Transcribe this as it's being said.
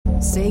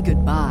Say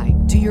goodbye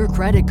to your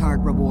credit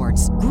card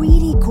rewards.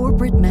 Greedy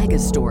corporate mega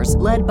stores,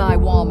 led by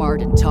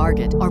Walmart and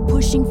Target, are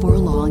pushing for a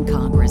law in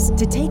Congress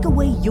to take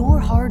away your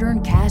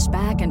hard-earned cash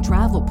back and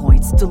travel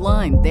points to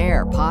line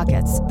their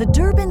pockets. The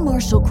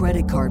Durbin-Marshall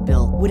credit card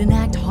bill would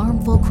enact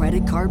harmful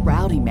credit card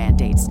routing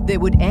mandates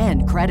that would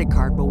end credit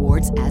card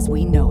rewards as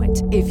we know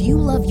it. If you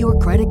love your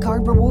credit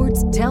card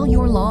rewards, tell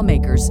your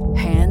lawmakers,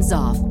 hands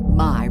off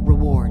my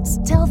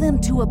rewards. Tell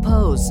them to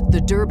oppose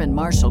the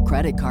Durbin-Marshall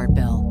credit card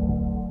bill.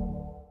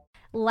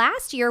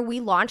 Last year, we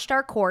launched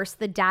our course,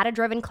 The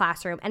Data-Driven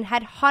Classroom, and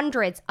had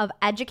hundreds of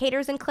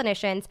educators and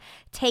clinicians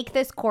take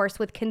this course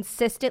with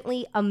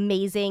consistently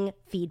amazing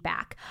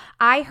feedback.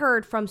 I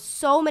heard from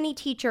so many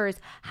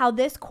teachers how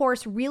this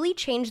course really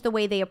changed the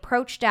way they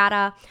approach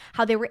data,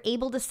 how they were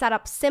able to set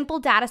up simple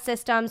data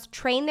systems,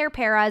 train their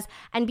paras,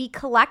 and be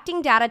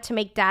collecting data to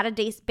make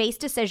data-based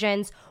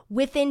decisions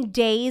within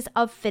days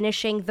of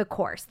finishing the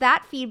course.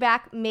 That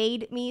feedback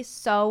made me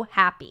so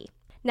happy.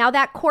 Now,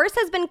 that course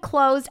has been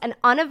closed and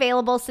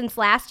unavailable since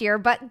last year,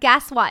 but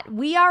guess what?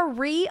 We are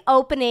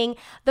reopening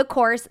the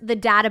course, The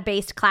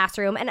Data-Based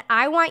Classroom, and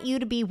I want you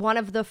to be one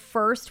of the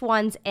first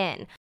ones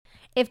in.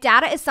 If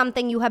data is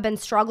something you have been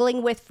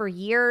struggling with for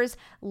years,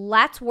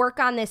 let's work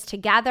on this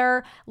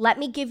together. Let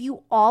me give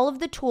you all of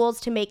the tools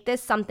to make this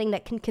something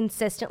that can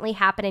consistently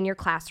happen in your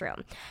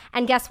classroom.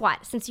 And guess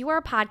what? Since you are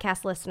a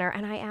podcast listener,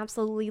 and I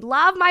absolutely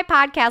love my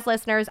podcast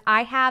listeners,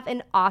 I have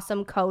an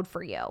awesome code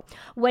for you.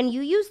 When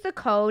you use the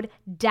code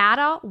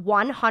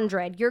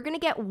DATA100, you're going to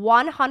get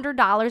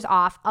 $100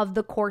 off of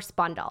the course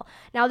bundle.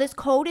 Now, this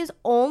code is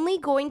only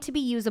going to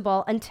be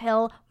usable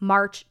until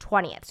March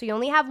 20th. So you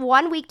only have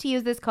 1 week to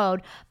use this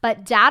code, but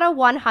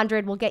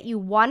Data100 will get you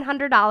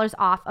 $100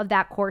 off of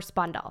that course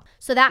bundle.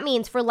 So that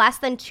means for less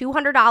than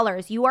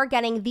 $200, you are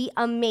getting the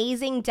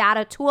amazing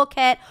data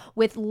toolkit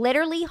with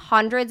literally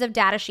hundreds of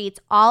data sheets,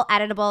 all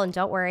editable. And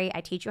don't worry, I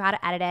teach you how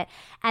to edit it.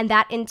 And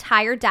that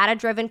entire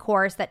data-driven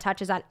course that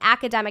touches on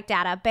academic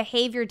data,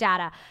 behavior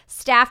data,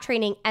 staff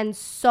training, and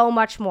so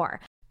much more.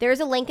 There's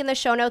a link in the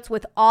show notes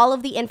with all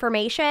of the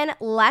information.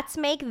 Let's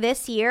make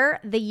this year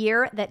the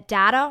year that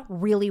data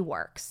really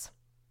works.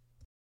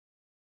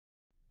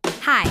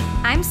 Hi,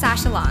 I'm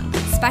Sasha Long,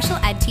 special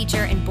ed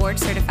teacher and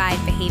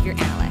board-certified behavior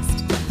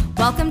analyst.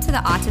 Welcome to the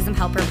Autism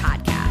Helper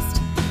podcast.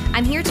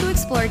 I'm here to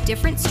explore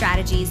different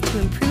strategies to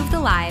improve the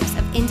lives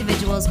of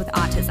individuals with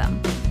autism.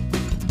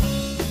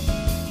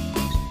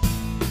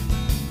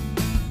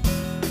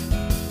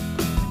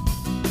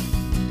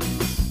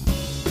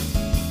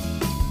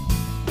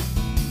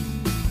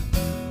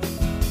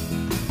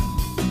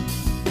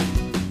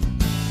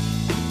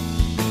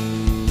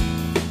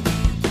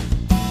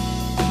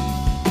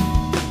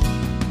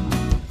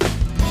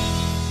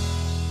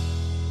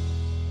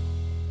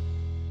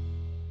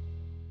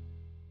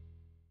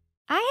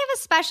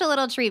 Special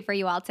little treat for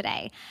you all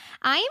today.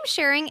 I am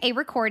sharing a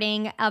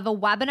recording of a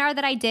webinar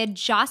that I did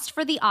just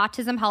for the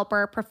Autism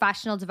Helper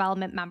Professional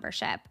Development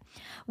membership.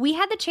 We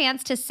had the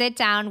chance to sit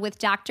down with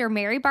Dr.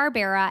 Mary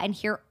Barbera and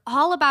hear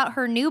all about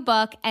her new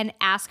book and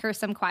ask her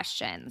some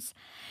questions.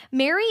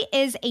 Mary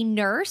is a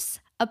nurse,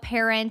 a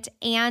parent,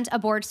 and a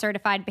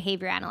board-certified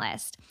behavior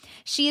analyst.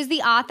 She is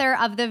the author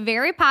of the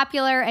very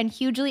popular and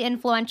hugely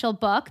influential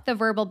book, The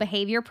Verbal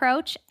Behavior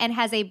Approach, and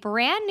has a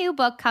brand new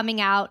book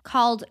coming out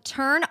called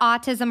Turn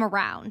Autism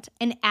Around,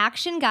 an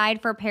action guide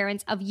for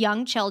parents of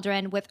young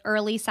children with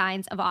early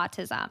signs of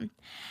autism.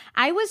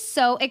 I was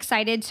so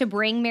excited to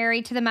bring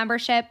Mary to the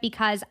membership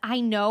because I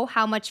know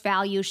how much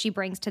value she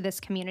brings to this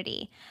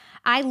community.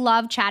 I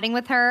love chatting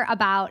with her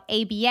about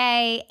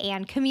ABA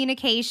and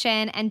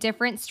communication and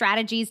different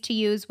strategies to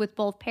use with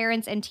both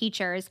parents and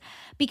teachers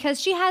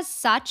because she has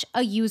such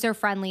a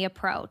user-friendly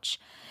approach.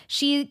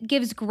 She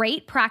gives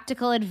great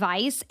practical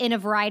advice in a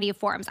variety of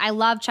forms. I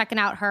love checking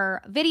out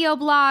her video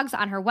blogs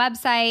on her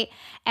website,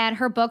 and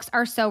her books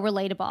are so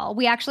relatable.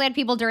 We actually had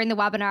people during the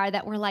webinar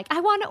that were like,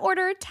 I want to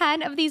order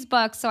 10 of these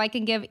books so I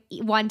can give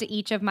one to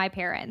each of my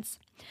parents.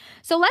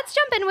 So let's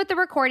jump in with the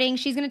recording.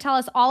 She's going to tell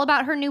us all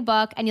about her new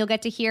book, and you'll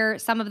get to hear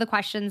some of the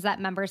questions that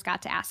members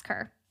got to ask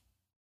her.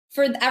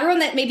 For everyone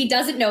that maybe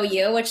doesn't know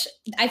you, which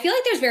I feel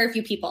like there's very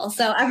few people,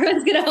 so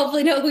everyone's going to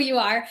hopefully know who you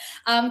are.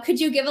 Could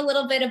you give a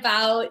little bit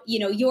about,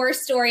 your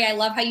story? I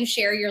love how you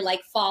share your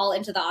fall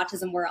into the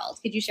autism world.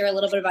 Could you share a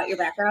little bit about your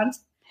background?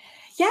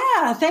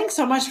 Yeah, thanks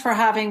so much for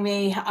having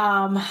me.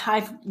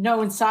 I've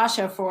known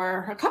Sasha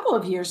for a couple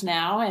of years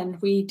now, and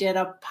we did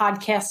a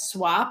podcast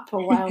swap a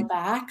while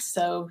back.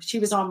 So she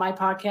was on my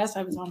podcast.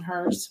 I was on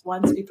hers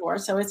once before.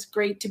 So it's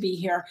great to be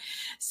here.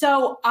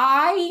 So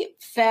I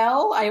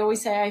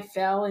always say I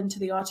fell into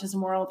the autism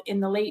world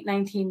in the late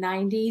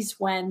 1990s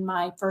when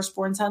my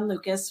firstborn son,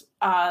 Lucas,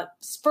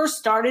 first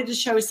started to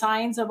show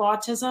signs of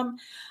autism.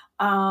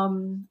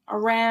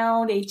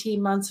 Around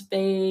 18 months of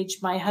age,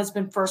 my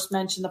husband first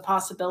mentioned the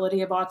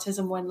possibility of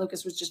autism when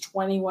Lucas was just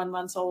 21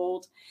 months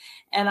old.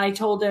 And I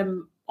told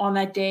him on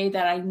that day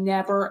that I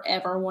never,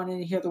 ever wanted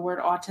to hear the word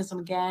autism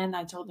again.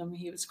 I told him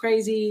he was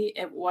crazy.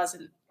 It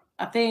wasn't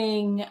a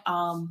thing.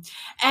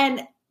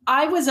 And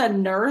I was a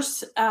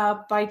nurse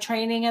by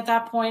training at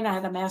that point. I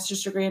had a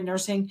master's degree in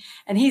nursing,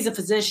 and he's a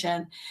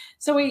physician.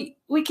 So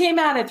we came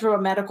at it through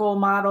a medical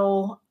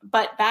model.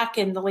 But back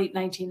in the late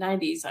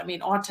 1990s, I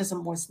mean,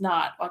 autism was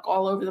not like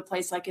all over the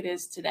place like it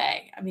is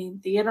today. I mean,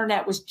 the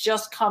internet was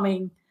just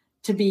coming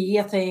to be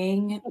a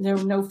thing. There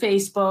was no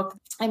Facebook.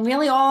 And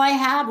really all I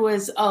had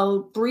was a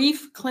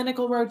brief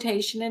clinical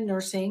rotation in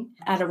nursing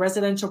at a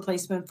residential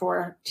placement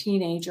for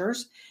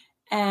teenagers,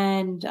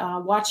 and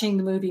watching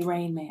the movie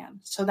Rain Man.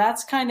 So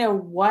that's kind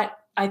of what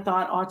I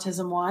thought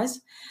autism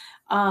was.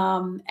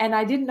 And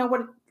I didn't know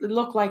what it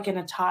looked like in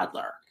a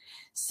toddler.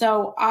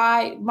 So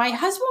my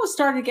husband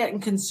started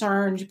getting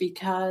concerned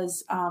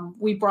because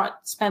we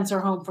brought Spencer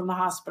home from the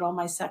hospital,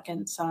 my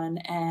second son,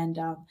 and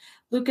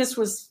Lucas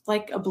was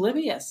like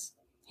oblivious.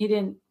 He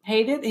didn't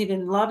hate it. He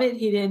didn't love it.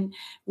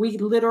 We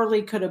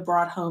literally could have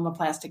brought home a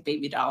plastic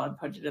baby doll and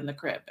put it in the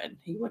crib, and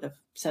he would have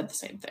said the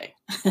same thing.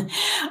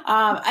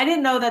 I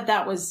didn't know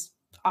that was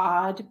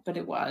odd, but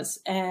it was,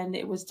 and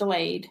it was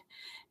delayed.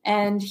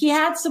 And he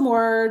had some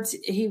words.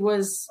 He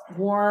was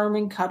warm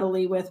and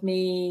cuddly with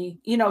me,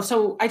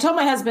 so I told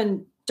my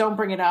husband, don't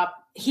bring it up.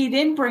 He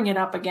didn't bring it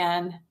up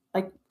again.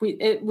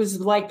 It was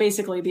like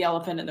basically the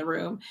elephant in the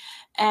room.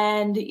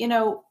 And,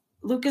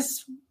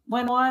 Lucas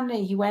went on,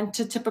 and he went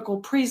to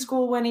typical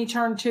preschool when he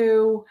turned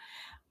 2,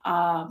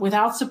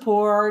 without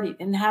support. He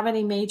didn't have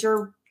any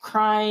major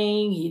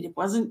crying. He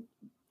wasn't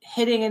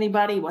hitting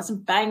anybody. He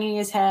wasn't banging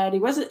his head. He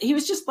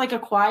was just like a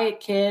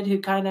quiet kid who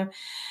kind of,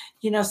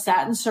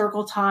 sat in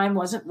circle time,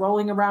 wasn't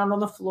rolling around on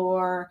the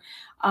floor.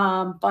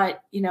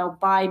 But,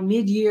 by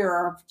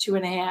mid-year of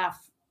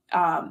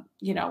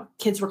 2.5,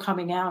 kids were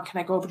coming out. Can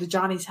I go over to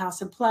Johnny's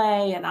house and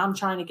play? And I'm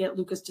trying to get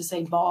Lucas to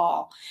say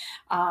ball.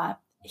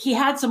 He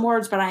had some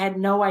words, but I had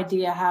no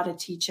idea how to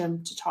teach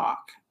him to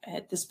talk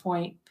at this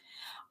point.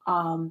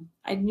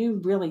 I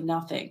knew really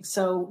nothing.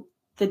 So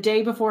the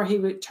day before he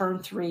would turn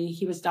 3,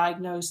 he was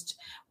diagnosed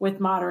with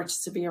moderate to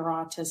severe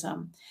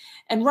autism.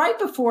 And right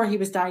before he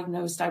was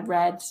diagnosed, I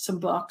read some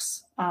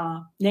books,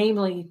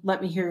 namely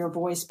Let Me Hear Your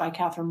Voice by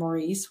Catherine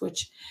Maurice,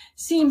 which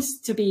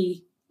seems to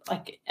be,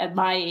 like at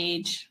my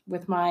age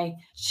with my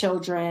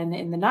children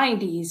in the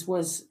 90s,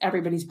 was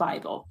everybody's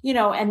Bible,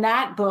 and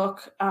that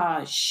book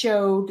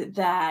showed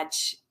that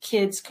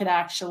kids could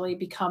actually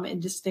become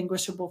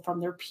indistinguishable from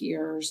their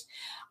peers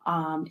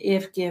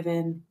if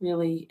given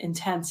really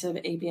intensive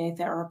ABA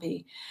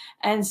therapy.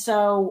 And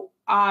so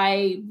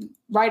I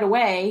right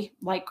away,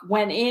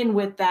 went in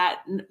with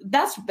that.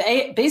 That's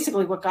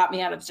basically what got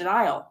me out of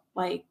denial.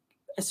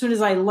 As soon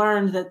as I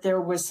learned that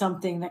there was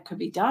something that could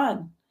be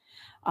done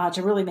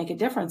to really make a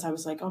difference, I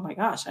was like, oh my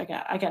gosh, I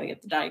got to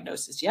get the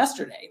diagnosis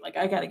yesterday.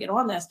 I got to get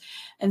on this.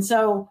 And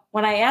so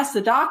when I asked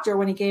the doctor,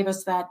 when he gave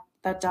us that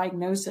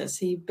diagnosis,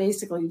 he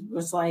basically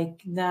was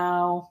like,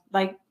 no,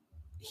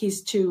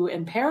 he's too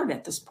impaired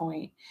at this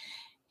point.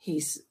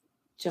 He's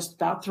just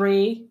about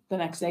 3. The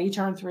next day he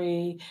turned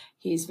 3.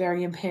 He's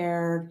very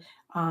impaired.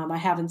 I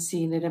haven't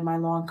seen it in my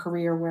long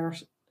career where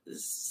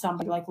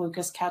somebody like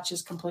Lucas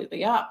catches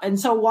completely up. And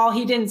so while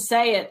he didn't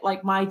say it,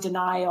 my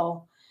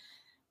denial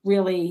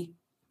really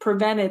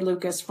prevented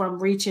Lucas from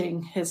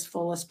reaching his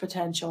fullest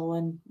potential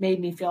and made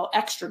me feel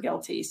extra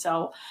guilty.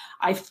 So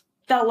I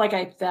felt like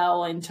I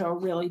fell into a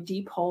really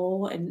deep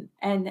hole.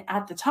 And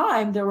at the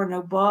time, there were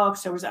no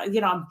books. There was,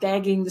 I'm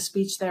begging the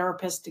speech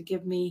therapist to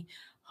give me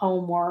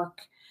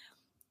homework.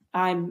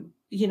 I'm,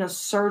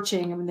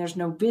 searching. I mean, there's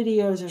no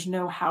videos, there's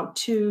no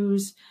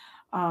how-tos.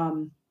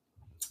 I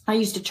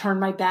used to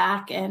turn my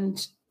back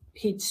and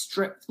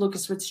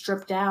Lucas would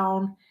strip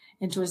down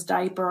into his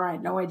diaper. I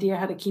had no idea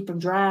how to keep him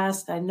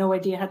dressed. I had no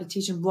idea how to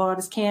teach him to blow out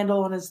his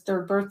candle on his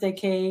 3rd birthday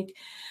cake.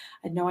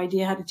 I had no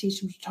idea how to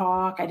teach him to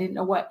talk. I didn't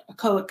know what a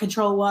code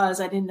control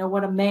was. I didn't know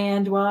what a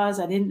mand was.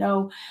 I didn't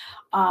know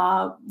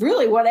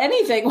really what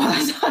anything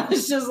was. I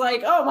was just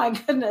like, oh my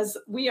goodness,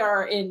 we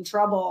are in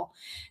trouble.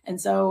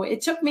 And so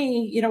it took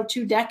me,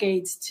 2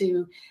 decades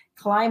to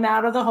climb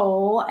out of the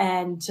hole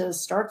and to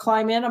start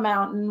climbing a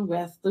mountain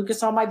with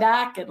Lucas on my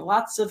back and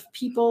lots of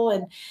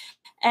people.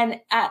 And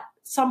at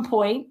some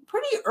point,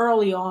 pretty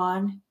early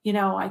on,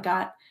 I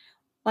got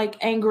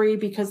angry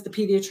because the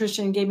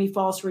pediatrician gave me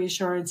false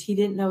reassurance. He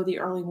didn't know the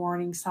early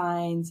warning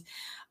signs.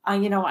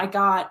 I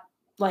got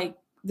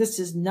this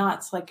is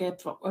nuts.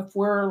 If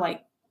we're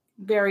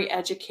very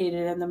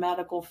educated in the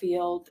medical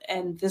field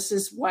and this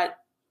is what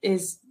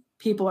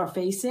people are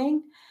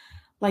facing,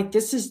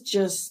 this is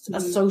just a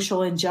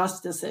social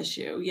injustice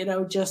issue,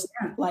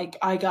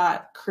 I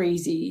got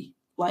crazy,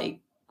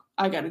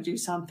 I got to do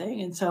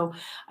something. And so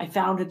I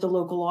founded the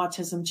local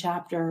autism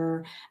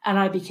chapter and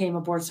I became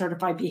a board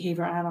certified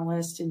behavior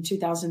analyst in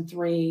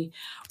 2003,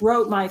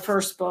 wrote my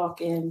first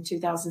book in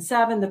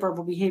 2007, The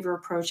Verbal Behavior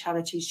Approach, How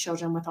to Teach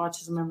Children with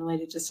Autism and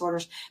Related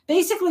Disorders,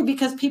 basically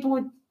because people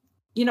would,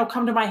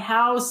 come to my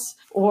house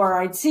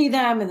or I'd see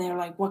them and they were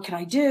like, what can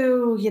I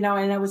do? And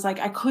I was like,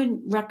 I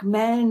couldn't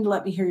recommend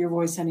Let Me Hear Your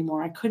Voice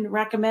anymore. I couldn't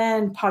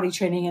recommend potty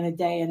training in a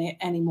day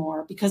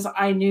anymore because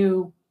I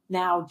knew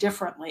now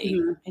differently.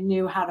 I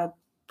knew how to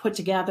put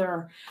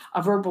together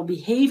a verbal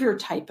behavior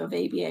type of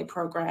ABA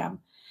program.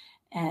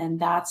 And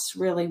that's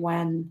really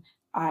when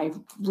I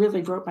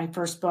really wrote my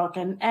first book.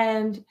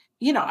 And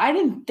you know, I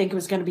didn't think it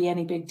was going to be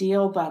any big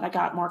deal, but I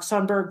got Mark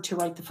Sundberg to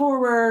write the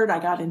foreword. I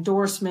got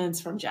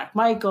endorsements from Jack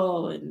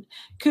Michael and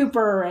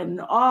Cooper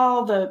and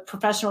all the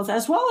professionals,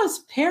 as well as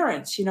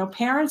parents. You know,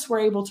 parents were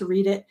able to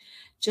read it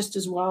just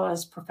as well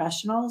as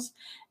professionals.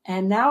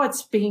 And now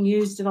it's being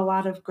used in a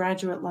lot of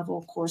graduate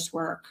level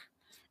coursework.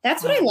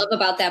 That's what I love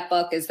about that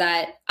book, is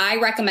that I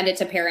recommend it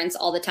to parents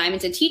all the time and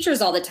to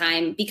teachers all the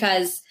time,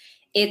 because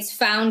it's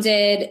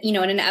founded, you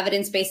know, in an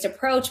evidence-based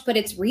approach, but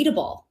it's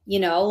readable. You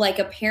know, like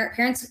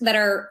parents that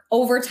are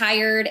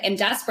overtired and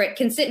desperate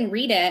can sit and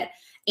read it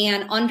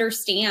and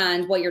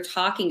understand what you're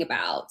talking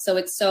about. So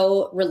it's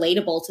so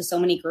relatable to so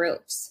many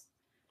groups.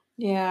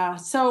 Yeah.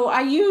 So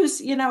I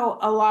use, you know,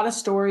 a lot of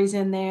stories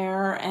in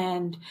there,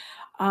 and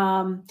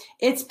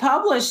it's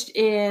published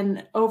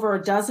in over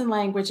a dozen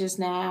languages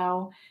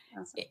now.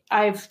 Awesome.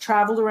 I've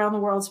traveled around the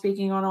world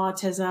speaking on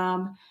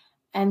autism.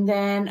 And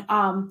then,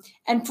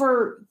 and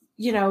for,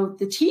 you know,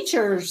 the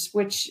teachers,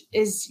 which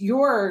is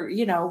your,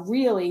 you know,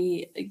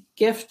 really a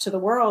gift to the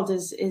world,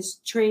 is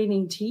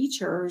training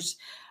teachers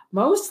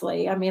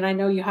mostly. I mean, I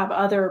know you have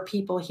other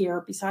people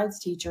here besides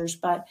teachers,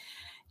 but,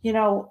 you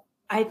know,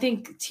 I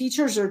think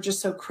teachers are just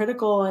so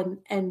critical,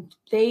 and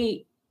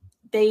they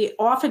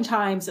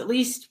oftentimes, at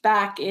least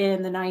back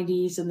in the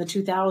 90s and the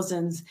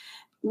 2000s,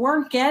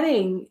 weren't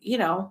getting, you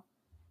know,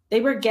 they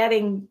were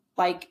getting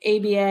like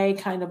ABA,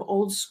 kind of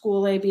old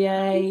school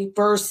ABA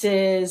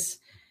versus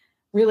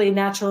really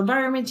natural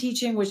environment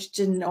teaching, which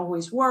didn't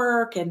always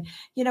work. And,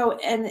 you know,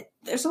 and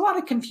there's a lot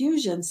of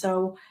confusion.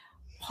 So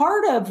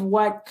part of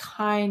what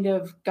kind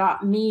of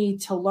got me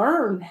to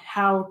learn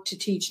how to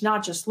teach,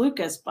 not just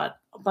Lucas, but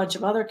a bunch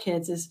of other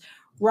kids, is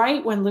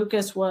right when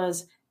Lucas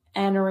was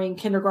entering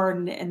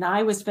kindergarten and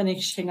I was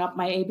finishing up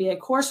my ABA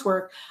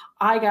coursework,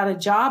 I got a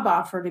job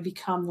offer to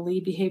become the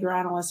lead behavior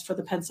analyst for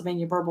the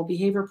Pennsylvania Verbal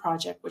Behavior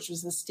Project, which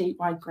was a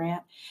statewide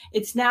grant.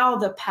 It's now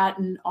the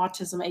Patent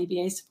Autism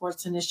ABA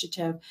Supports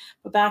Initiative,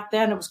 but back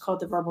then it was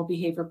called the Verbal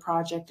Behavior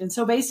Project. And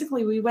so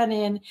basically we went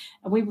in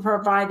and we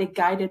provided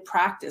guided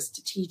practice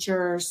to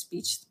teachers,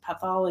 speech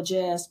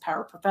pathologists,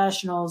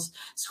 paraprofessionals,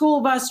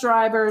 school bus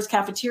drivers,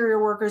 cafeteria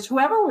workers,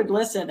 whoever would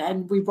listen.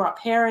 And we brought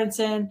parents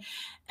in,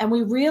 and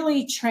we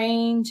really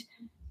trained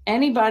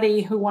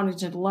anybody who wanted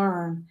to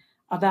learn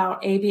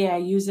about ABA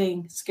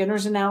using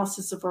Skinner's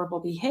analysis of verbal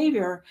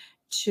behavior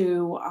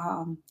to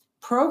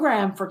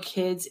program for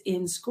kids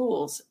in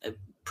schools,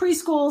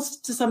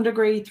 preschools to some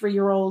degree,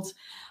 3-year-olds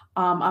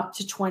up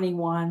to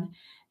 21.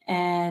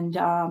 And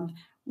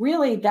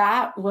really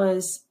that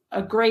was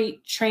a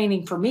great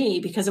training for me,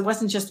 because it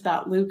wasn't just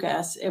about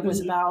Lucas. It was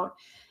about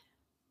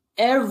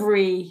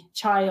every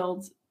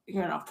child, you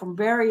know, from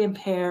very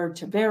impaired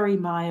to very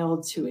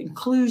mild, to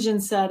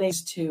inclusion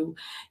settings, to,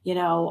 you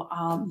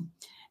know,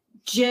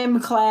 gym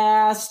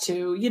class,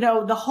 to, you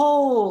know, the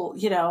whole,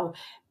 you know,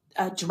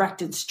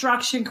 direct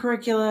instruction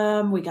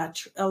curriculum. We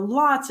got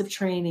lots of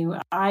training.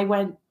 I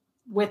went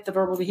with the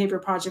Verbal Behavior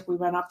Project. We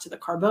went up to the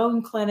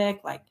Carbone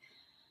Clinic like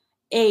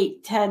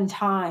 8-10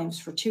 times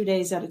for 2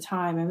 days at a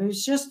time. I mean, it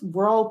was just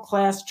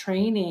world-class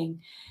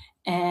training,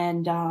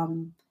 and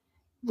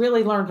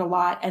really learned a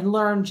lot, and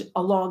learned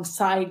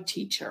alongside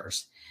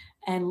teachers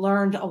and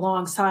learned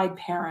alongside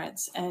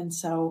parents. And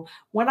so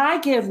when I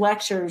give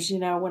lectures, you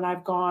know, when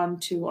I've gone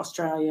to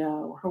Australia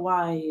or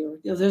Hawaii, or,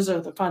 you know, those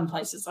are the fun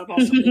places. I've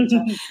also been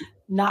to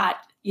not,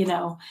 you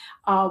know,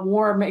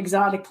 warm,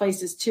 exotic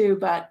places too.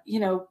 But, you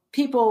know,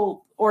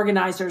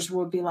 organizers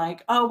would be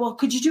like, oh, well,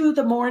 could you do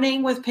the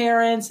morning with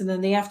parents and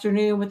then the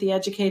afternoon with the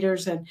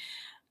educators? And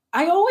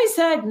I always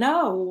said,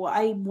 no,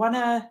 I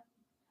wanted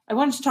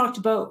to talk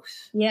to both.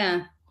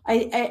 Yeah.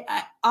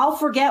 I'll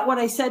forget what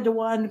I said to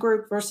one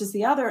group versus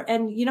the other.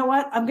 And you know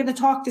what? I'm going to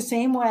talk the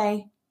same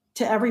way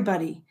to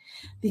everybody,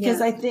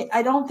 because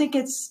I don't think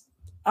it's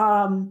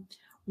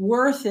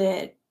worth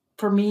it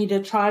for me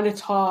to try to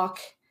talk,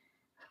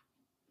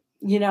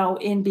 you know,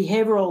 in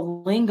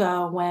behavioral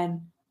lingo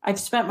when I've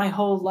spent my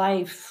whole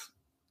life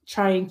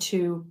trying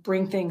to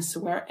bring things to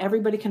where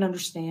everybody can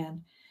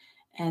understand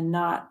and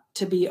not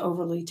to be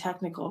overly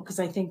technical, because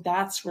I think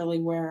that's really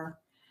where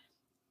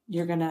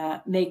you're going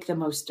to make the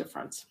most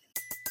difference.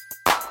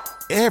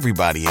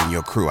 Everybody in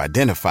your crew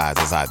identifies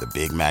as either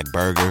Big Mac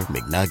Burger,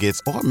 McNuggets,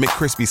 or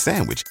McCrispy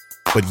Sandwich.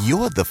 But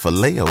you're the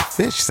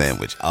Filet-O-Fish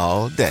Sandwich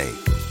all day.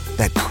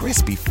 That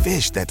crispy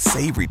fish, that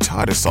savory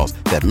tartar sauce,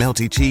 that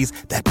melty cheese,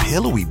 that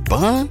pillowy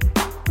bun.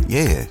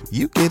 Yeah,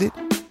 you get it.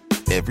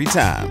 Every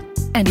time.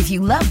 And if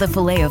you love the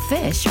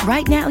Filet-O-Fish,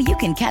 right now you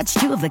can catch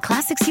 2 of the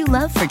classics you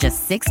love for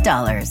just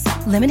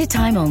 $6. Limited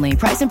time only.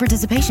 Price and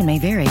participation may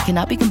vary.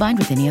 Cannot be combined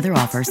with any other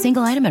offer.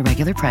 Single item at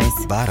regular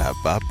price.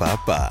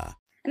 Ba-da-ba-ba-ba.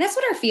 And that's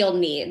what our field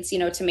needs, you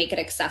know, to make it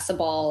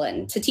accessible,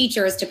 and to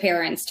teachers, to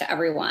parents, to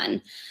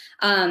everyone.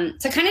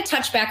 To kind of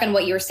touch back on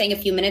what you were saying a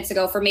few minutes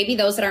ago, for maybe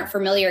those that aren't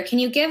familiar, can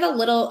you give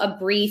a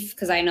brief,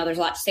 because I know there's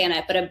a lot to say on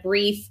it, but a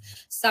brief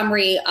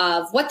summary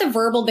of what the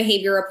verbal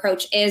behavior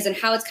approach is and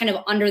how it's kind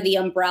of under the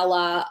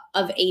umbrella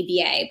of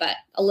ABA, but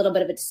a little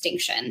bit of a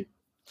distinction?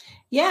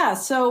 Yeah,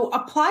 so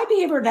applied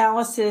behavior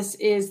analysis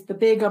is the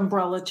big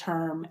umbrella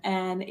term,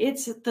 and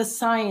it's the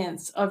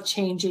science of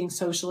changing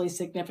socially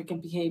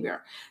significant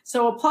behavior.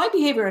 So applied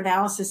behavior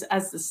analysis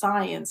as the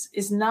science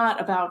is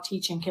not about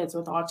teaching kids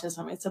with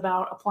autism. It's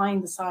about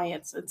applying the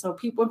science. And so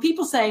when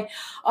people say,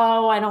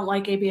 oh, I don't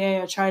like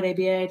ABA, I tried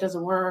ABA, it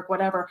doesn't work,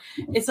 whatever.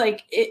 It's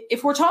like,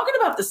 if we're talking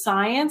about the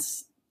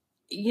science,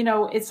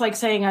 it's like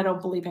saying I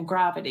don't believe in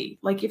gravity.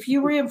 Like if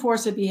you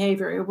reinforce a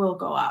behavior, it will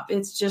go up.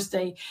 It's just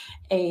a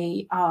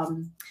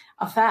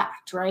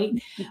fact,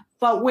 right?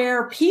 But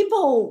where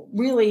people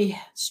really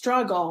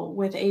struggle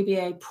with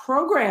ABA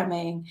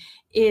programming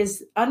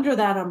is under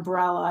that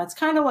umbrella. It's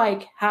kind of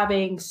like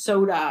having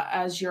soda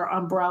as your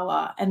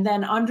umbrella, and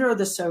then under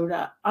the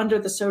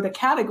soda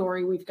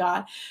category, we've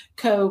got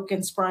Coke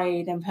and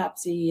Sprite and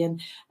Pepsi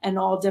and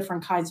all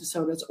different kinds of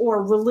sodas.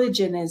 Or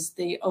religion is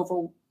the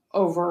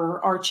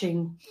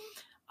overarching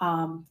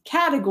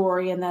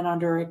category, and then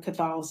under it,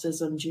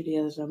 Catholicism,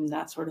 Judaism,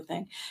 that sort of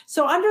thing.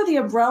 So under the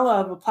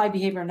umbrella of applied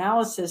behavior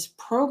analysis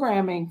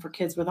programming for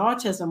kids with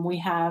autism, we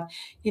have,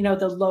 the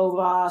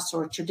LOVAS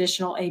or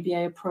traditional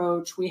ABA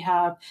approach. We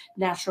have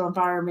natural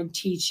environment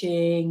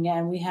teaching,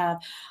 and we have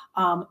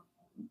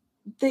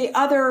the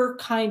other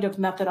kind of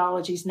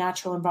methodologies,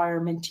 natural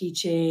environment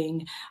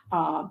teaching,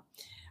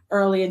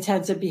 early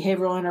intensive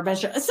behavioral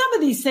intervention. Some of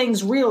these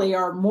things really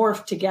are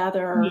morphed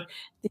together,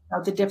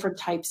 the different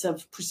types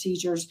of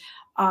procedures.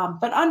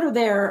 But under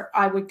there,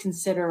 I would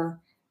consider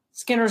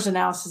Skinner's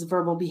analysis of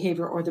verbal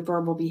behavior or the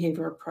verbal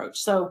behavior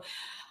approach. So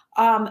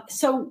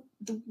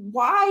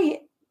why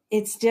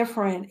it's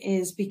different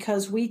is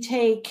because we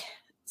take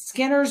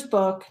Skinner's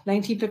book,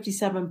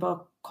 1957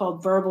 book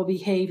called Verbal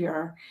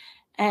Behavior,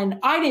 and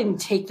I didn't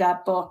take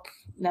that book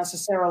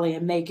necessarily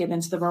and make it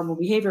into the verbal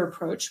behavior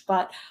approach,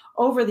 but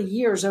over the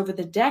years, over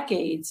the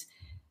decades,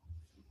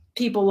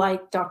 people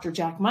like Dr.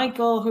 Jack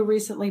Michael, who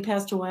recently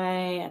passed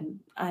away,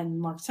 and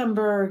Mark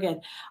Sundberg,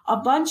 and a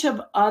bunch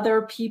of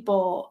other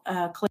people,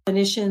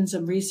 clinicians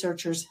and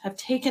researchers, have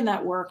taken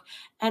that work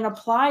and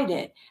applied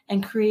it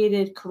and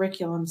created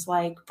curriculums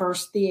like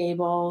first the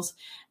ABLES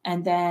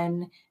and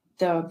then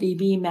the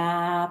BB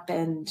map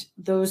and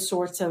those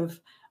sorts of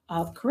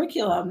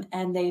curriculum.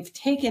 And they've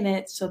taken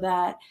it so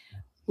that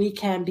we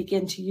can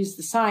begin to use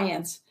the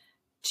science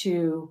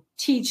to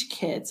teach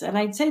kids. And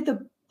I'd say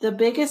the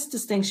biggest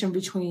distinction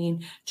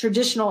between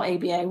traditional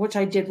ABA, which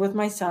I did with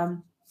my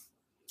son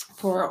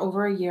for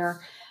over a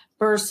year,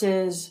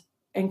 versus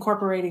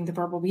incorporating the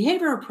verbal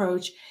behavior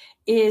approach,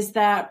 is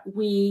that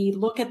we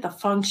look at the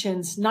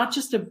functions, not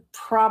just a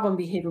problem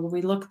behavior, but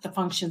we look at the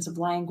functions of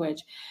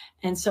language.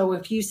 And so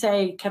if you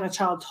say, can a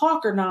child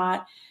talk or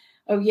not?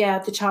 Oh, yeah,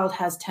 the child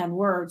has 10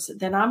 words,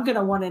 then I'm going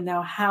to want to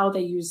know how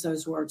they use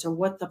those words or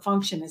what the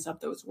function is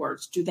of those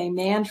words. Do they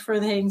mand for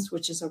things,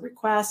 which is a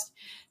request?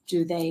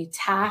 Do they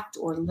tact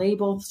or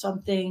label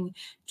something?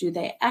 Do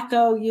they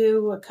echo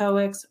you,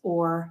 echoics,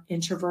 or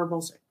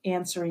interverbals,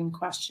 answering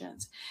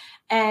questions?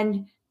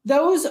 And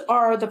those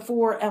are the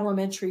 4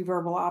 elementary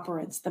verbal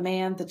operants: the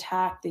mand, the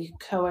tact, the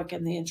echoic,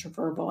 and the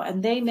interverbal.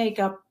 And they make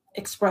up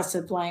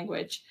expressive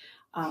language.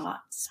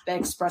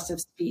 Expressive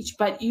speech,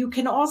 but you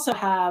can also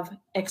have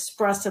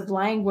expressive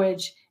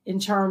language in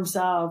terms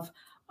of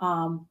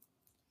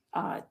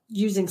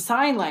using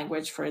sign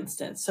language, for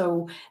instance.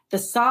 So the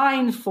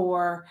sign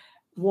for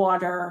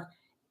water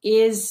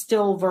is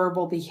still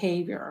verbal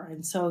behavior.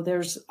 And so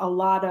there's a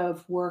lot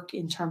of work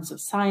in terms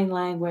of sign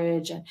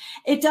language, and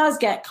it does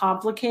get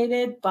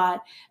complicated,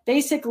 but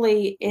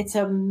basically it's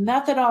a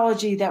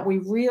methodology that we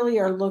really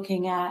are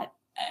looking at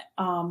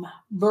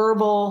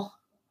verbal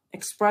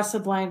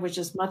expressive language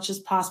as much as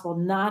possible,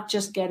 not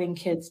just getting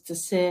kids to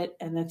sit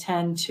and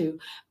attend to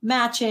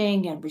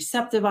matching and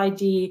receptive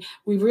ID.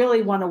 We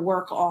really want to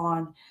work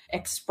on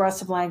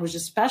expressive language,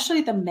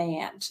 especially the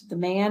mand. The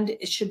mand,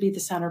 it should be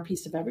the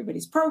centerpiece of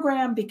everybody's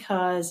program,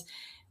 because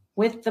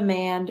with the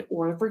mand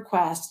or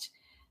request,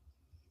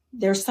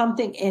 there's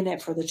something in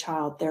it for the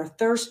child. They're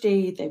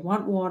thirsty, they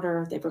want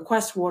water, they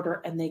request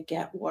water, and they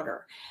get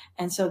water.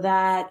 And so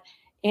that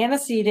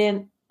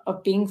antecedent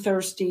of being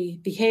thirsty,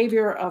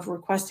 behavior of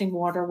requesting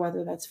water,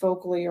 whether that's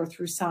vocally or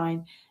through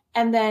sign,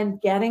 and then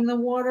getting the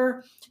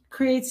water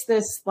creates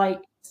this like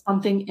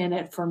something in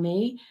it for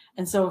me.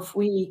 And so if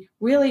we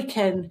really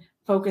can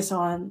focus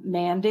on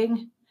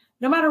manding,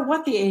 no matter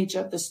what the age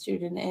of the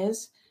student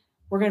is,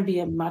 we're going to be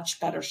in much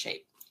better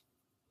shape.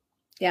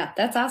 Yeah,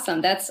 that's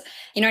awesome. That's,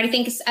 I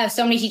think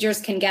so many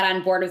teachers can get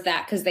on board with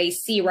that because they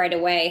see right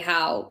away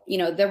how,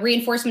 the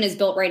reinforcement is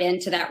built right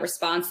into that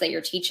response that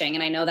you're teaching.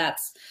 And I know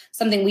that's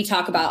something we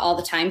talk about all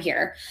the time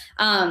here.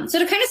 So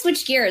to kind of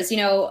switch gears,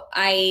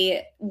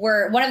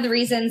 one of the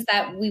reasons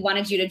that we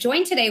wanted you to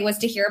join today was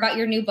to hear about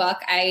your new book.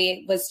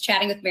 I was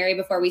chatting with Mary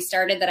before we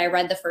started that I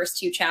read the first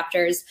 2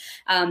 chapters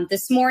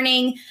this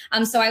morning.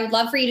 So I would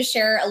love for you to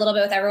share a little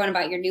bit with everyone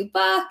about your new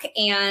book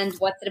and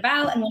what's it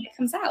about and when it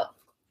comes out.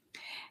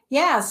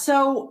 Yeah.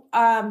 So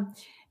I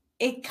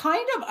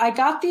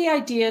got the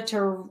idea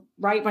to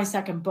write my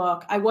second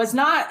book. I was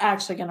not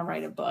actually going to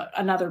write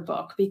another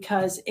book,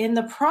 because in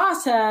the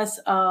process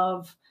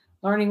of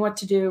learning what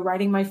to do,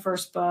 writing my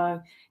first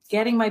book,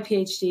 getting my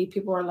PhD,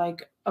 people were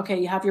like,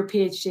 okay, you have your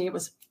PhD. It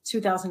was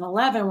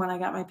 2011 when I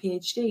got my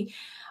PhD.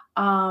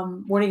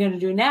 What are you going to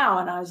do now?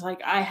 And I was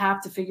like, I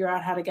have to figure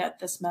out how to get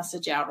this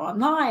message out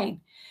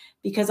online,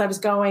 because I was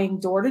going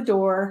door to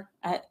door.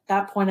 At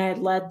that point, I had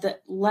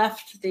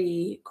left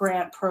the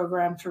grant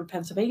program through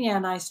Pennsylvania,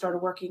 and I started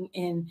working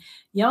in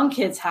young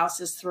kids'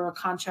 houses through a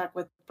contract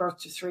with birth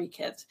to 3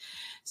 kids.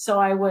 So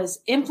I was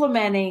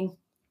implementing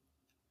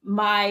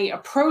my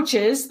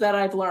approaches that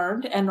I've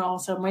learned, and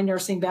also my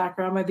nursing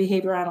background, my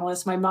behavior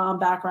analyst, my mom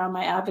background,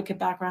 my advocate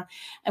background,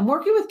 and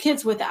working with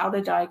kids without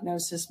a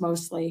diagnosis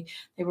mostly.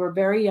 They were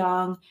very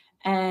young,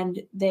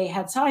 and they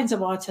had signs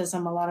of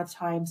autism a lot of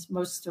times.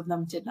 Most of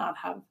them did not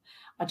have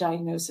a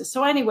diagnosis.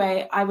 So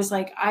anyway, I was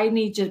like, I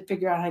need to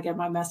figure out how to get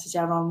my message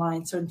out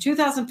online. So in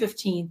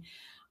 2015,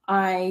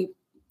 I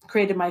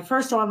created my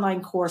first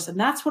online course, and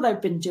that's what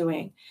I've been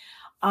doing.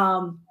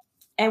 And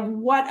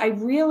what I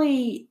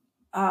really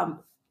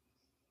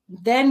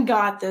then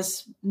got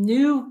this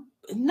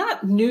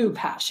not new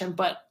passion,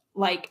 but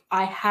like,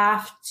 I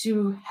have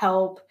to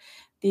help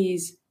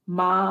these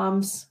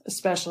moms,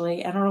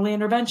 especially, and early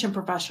intervention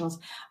professionals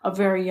of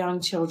very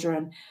young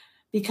children,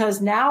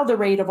 because now the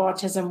rate of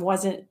autism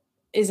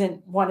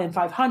isn't 1 in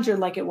 500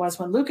 like it was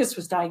when Lucas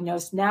was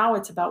diagnosed. Now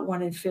it's about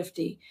 1 in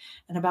 50,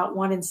 and about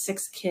 1 in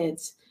 6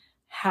 kids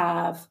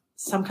have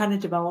some kind of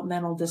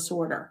developmental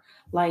disorder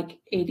like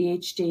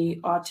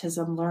ADHD,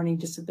 autism, learning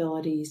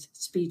disabilities,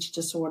 speech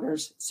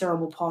disorders,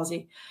 cerebral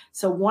palsy.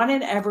 So 1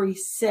 in every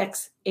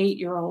 6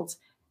 8-year-olds,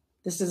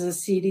 this is a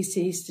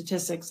CDC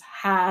statistics,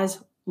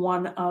 has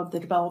one of the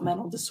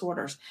developmental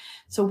disorders.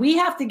 So we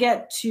have to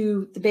get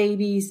to the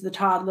babies, the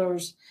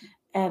toddlers,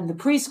 and the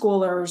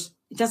preschoolers.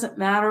 It doesn't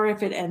matter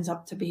if it ends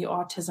up to be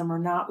autism or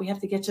not. We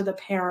have to get to the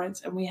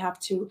parents, and we have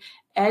to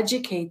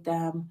educate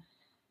them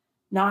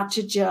not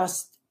to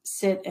just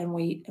sit and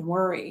wait and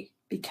worry,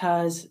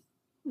 because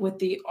with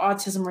the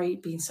autism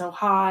rate being so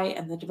high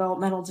and the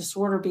developmental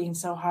disorder being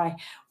so high,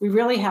 we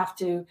really have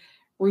to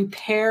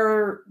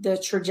repair the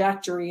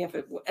trajectory of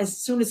it as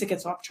soon as it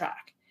gets off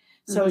track.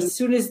 So as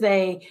soon as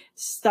they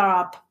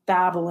stop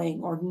babbling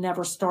or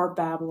never start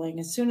babbling,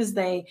 as soon as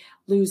they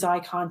lose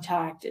eye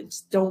contact and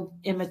don't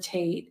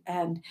imitate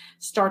and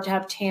start to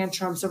have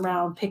tantrums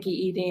around picky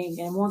eating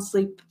and won't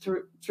sleep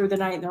through the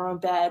night in their own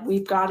bed,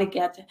 we've got to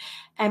get.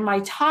 And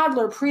my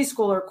toddler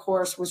preschooler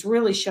course was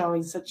really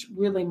showing such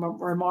really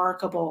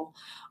remarkable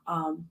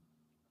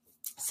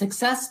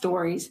success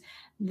stories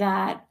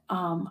that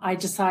I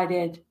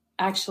decided,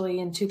 actually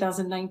in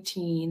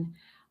 2019,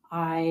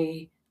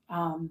 I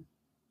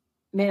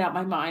made up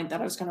my mind that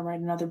I was going to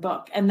write another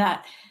book, and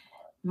that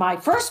my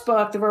first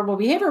book, The Verbal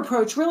Behavior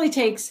Approach, really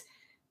takes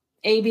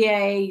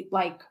ABA,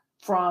 like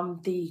from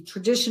the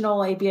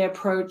traditional ABA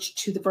approach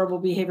to the verbal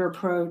behavior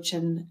approach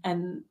and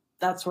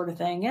that sort of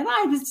thing. And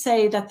I would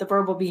say that the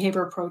verbal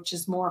behavior approach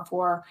is more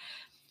for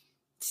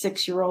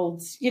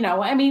 6-year-olds.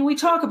 We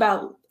talk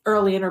about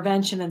early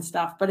intervention and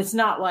stuff, but it's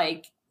not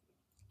like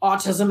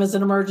autism is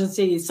an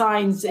emergency,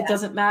 signs, it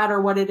doesn't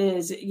matter what it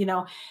is,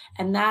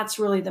 and that's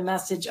really the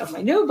message of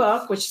my new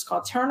book, which is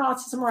called Turn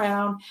Autism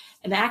Around,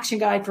 an action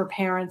guide for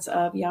parents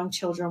of young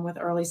children with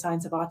early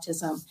signs of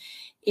autism.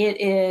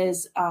 It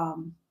is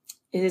going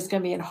to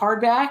be in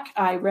hardback.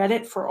 I read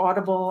it for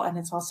Audible, and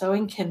it's also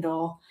in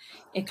Kindle.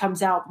 It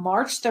comes out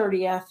March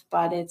 30th,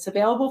 but it's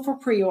available for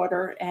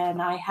pre-order,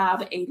 and I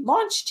have a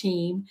launch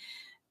team.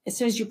 As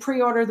soon as you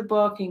pre-order the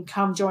book, you can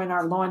come join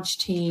our launch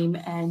team,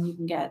 and you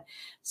can get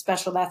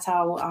special. That's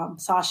how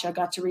Sasha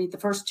got to read the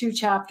first 2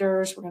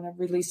 chapters. We're going to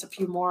release a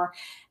few more.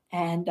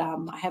 And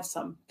I have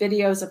some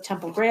videos of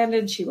Temple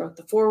Grandin. She wrote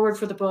the foreword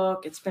for the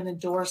book. It's been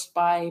endorsed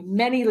by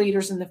many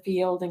leaders in the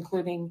field,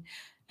 including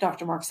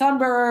Dr. Mark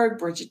Sundberg,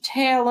 Bridget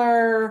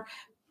Taylor,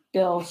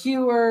 Bill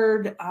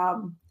Heward.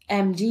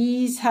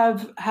 MDs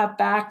have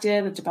backed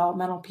it, a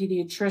developmental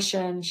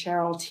pediatrician,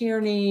 Cheryl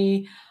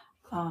Tierney,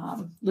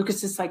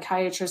 Lucas's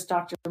psychiatrist,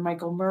 Dr.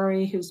 Michael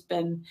Murray, who's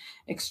been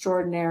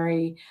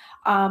extraordinary.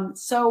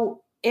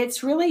 So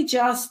it's really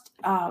just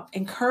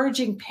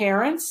encouraging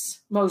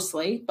parents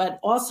mostly, but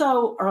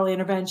also early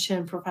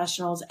intervention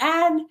professionals.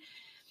 And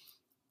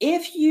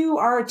if you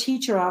are a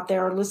teacher out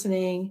there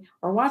listening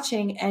or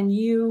watching, and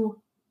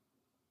you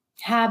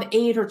have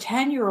 8 or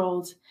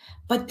 10-year-olds,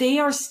 but they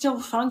are still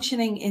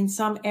functioning in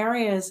some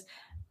areas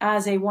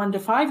as a 1 to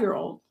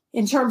 5-year-old,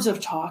 in terms of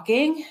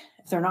talking,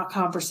 if they're not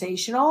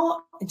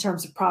conversational, in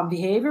terms of problem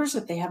behaviors,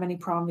 if they have any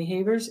problem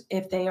behaviors,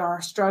 if they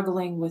are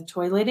struggling with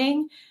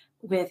toileting,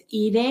 with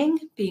eating,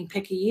 being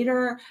picky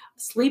eater,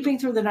 sleeping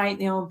through the night in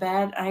their own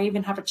bed. I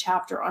even have a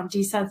chapter on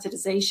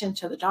desensitization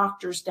to the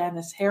doctors,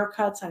 dentists,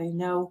 haircuts. And I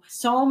know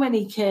so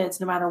many kids,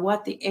 no matter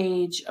what the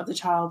age of the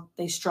child,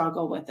 they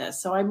struggle with this.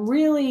 So I'm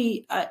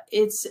really,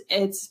 it's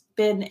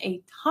been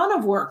a ton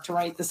of work to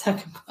write the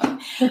second book,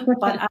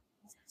 but I'm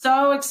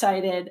so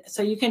excited.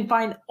 So you can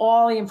find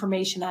all the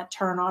information at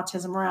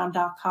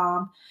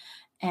turnautismaround.com.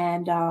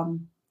 And,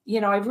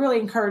 I really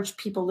encourage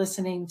people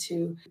listening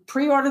to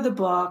pre-order the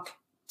book,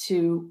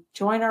 to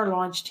join our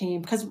launch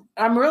team, because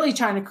I'm really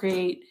trying to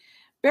create,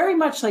 very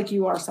much like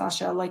you are,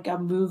 Sasha, like a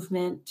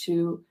movement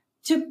to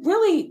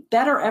really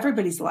better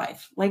everybody's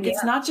life. Like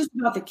It's not just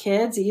about the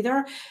kids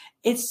either.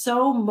 It's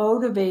so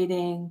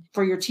motivating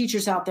for your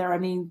teachers out there. I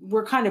mean,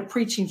 we're kind of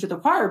preaching to the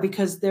choir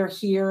because they're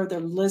here, they're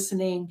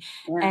listening.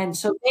 Yeah. And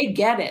so they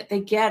get it.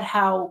 They get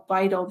how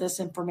vital this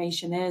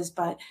information is,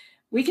 but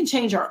we can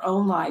change our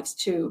own lives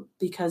too,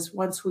 because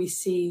once we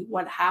see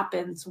what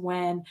happens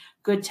when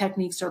good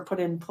techniques are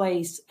put in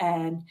place,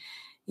 and,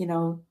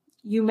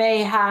 you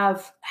may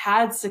have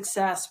had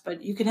success,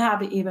 but you can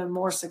have even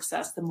more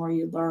success the more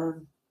you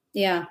learn.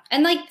 Yeah.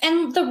 And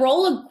the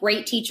role a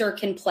great teacher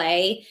can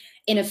play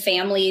in a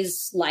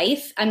family's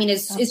life,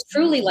 is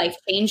truly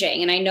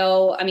life-changing. And I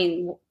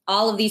know,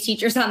 all of these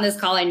teachers on this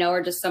call I know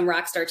are just some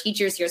rock star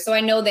teachers here. So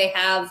I know they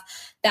have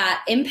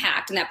that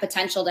impact and that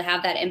potential to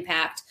have that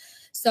impact.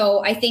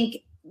 So I think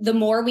the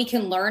more we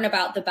can learn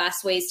about the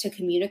best ways to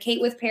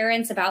communicate with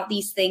parents about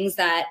these things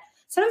that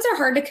sometimes are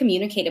hard to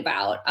communicate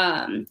about.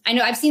 I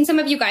know I've seen some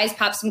of you guys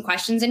pop some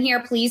questions in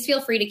here. Please feel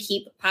free to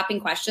keep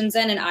popping questions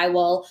in, and I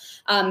will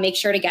make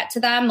sure to get to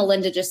them.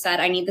 Melinda just said,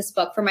 I need this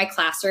book for my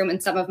classroom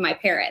and some of my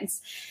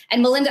parents.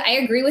 And Melinda, I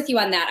agree with you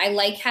on that. I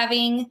like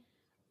having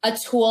a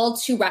tool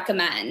to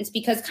recommend,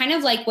 because kind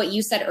of like what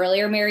you said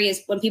earlier, Mary,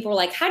 is when people were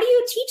like, how do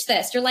you teach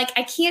this? You're like,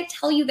 I can't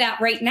tell you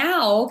that right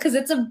now because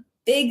it's a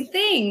big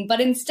thing, but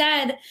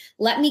instead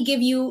let me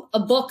give you a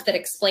book that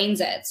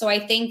explains it. So I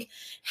think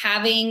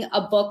having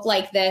a book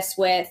like this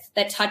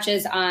that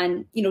touches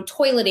on,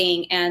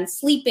 toileting and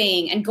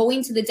sleeping and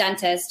going to the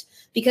dentist,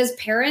 because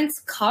parents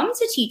come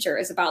to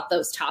teachers about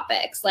those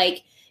topics.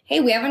 Like, hey,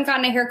 we haven't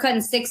gotten a haircut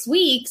in 6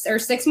 weeks or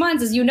 6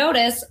 months, as you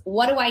notice.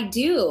 What do I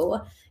do?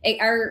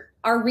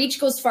 Our reach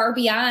goes far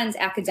beyond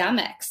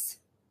academics.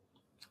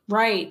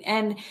 Right.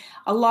 And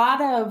a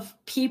lot of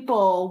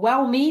people,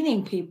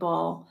 well-meaning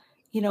people,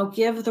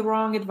 give the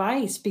wrong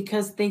advice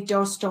because they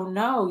just don't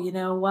know,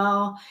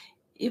 well,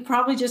 you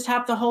probably just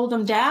have to hold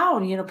them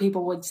down,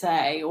 people would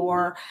say,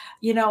 or,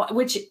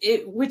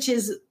 which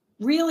is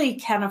really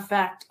can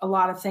affect a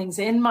lot of things.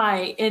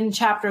 In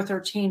chapter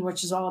 13,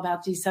 which is all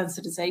about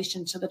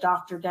desensitization to the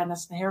doctor,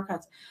 dentist, and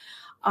haircuts,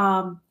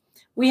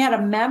 we had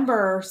a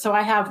member. So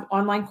I have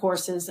online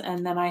courses,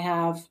 and then I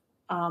have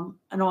an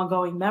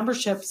ongoing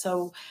membership.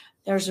 So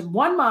there's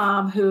one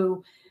mom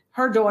who,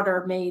 her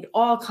daughter made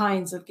all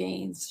kinds of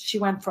gains. She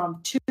went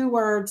from 2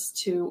 words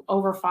to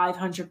over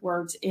 500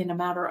 words in a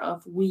matter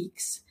of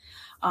weeks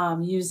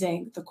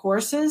using the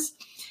courses.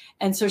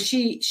 And so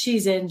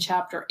she's in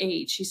chapter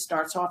 8. She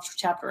starts off with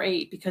chapter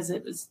 8 because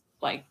it was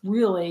like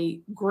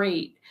really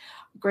great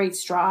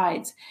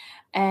strides.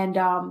 And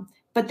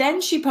but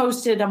then she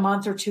posted a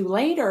month or 2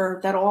 later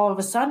that all of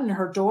a sudden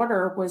her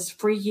daughter was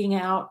freaking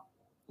out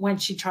when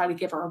she tried to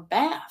give her a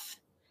bath.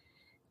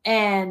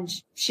 And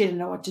she didn't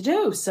know what to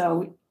do.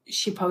 So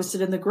she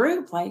posted in the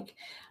group, like,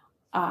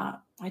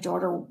 my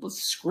daughter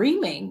was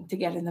screaming to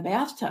get in the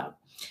bathtub.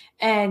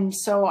 And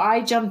so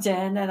I jumped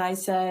in and I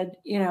said,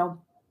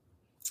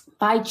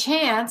 by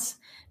chance,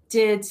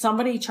 did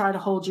somebody try to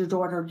hold your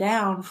daughter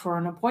down for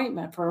an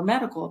appointment, for a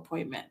medical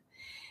appointment?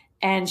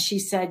 And she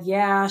said,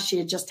 yeah, she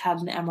had just had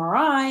an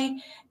MRI.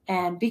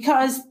 And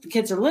because the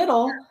kids are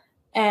little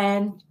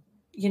and,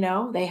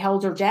 they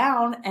held her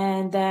down,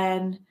 and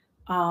then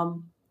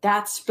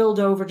that spilled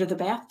over to the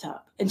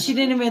bathtub. And she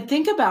didn't even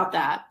think about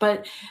that.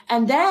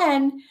 And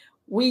then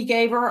we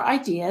gave her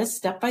ideas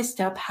step by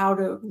step how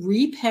to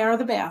repair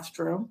the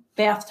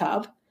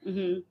bathtub.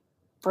 Mm-hmm.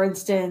 For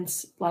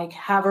instance, like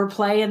have her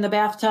play in the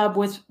bathtub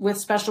with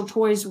special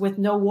toys with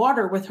no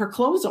water with her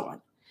clothes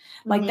on.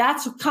 Like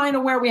that's kind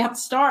of where we have to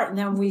start. And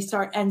then we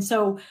start. And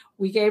so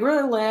we gave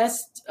her a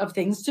list of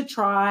things to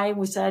try.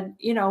 We said,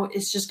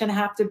 it's just going to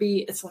have to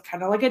be, it's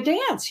kind of like a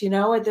dance,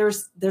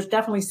 there's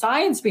definitely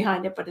science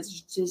behind it, but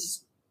it's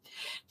just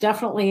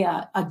definitely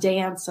a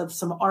dance of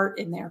some art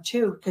in there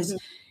too, because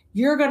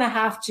you're going to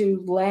have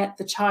to let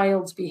the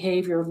child's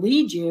behavior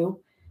lead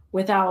you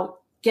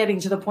without getting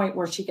to the point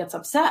where she gets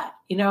upset,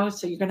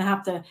 so you're going to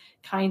have to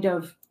kind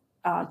of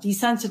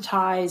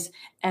desensitize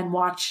and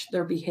watch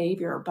their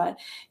behavior. But,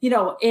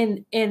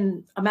 in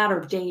a matter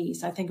of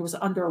days, I think it was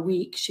under a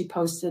week, she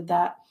posted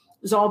that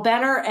it was all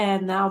better.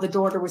 And now the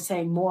daughter was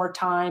saying more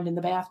time in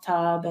the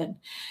bathtub, and,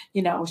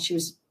 she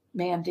was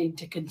mandating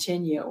to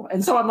continue.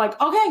 And so I'm like,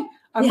 okay,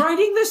 I'm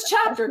writing this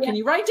chapter. Can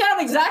you write down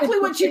exactly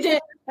what you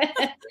did?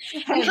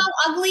 And how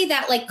ugly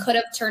that like could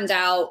have turned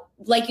out,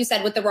 like you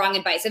said, with the wrong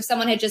advice. If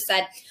someone had just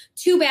said,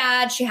 too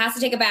bad, she has to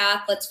take a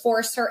bath, let's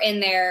force her in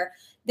there.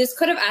 This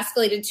could have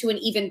escalated to an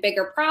even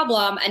bigger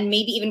problem and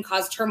maybe even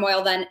caused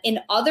turmoil then in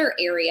other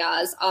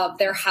areas of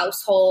their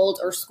household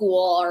or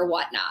school or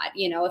whatnot,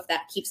 you know, if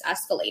that keeps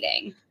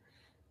escalating.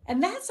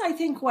 And that's, I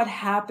think, what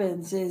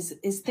happens is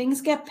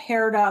things get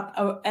paired up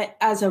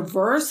as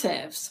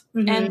aversives.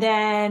 Mm-hmm. And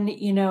then,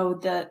 you know,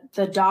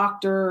 the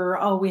doctor,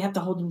 we have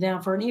to hold them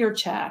down for an ear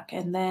check.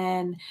 And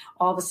then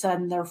all of a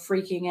sudden they're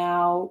freaking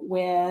out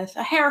with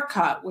a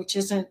haircut, which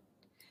isn't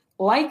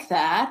like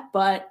that,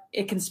 but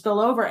it can spill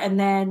over. And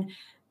then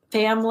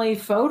family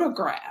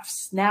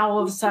photographs. Now, all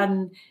of a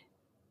sudden,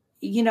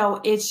 you know,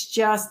 it's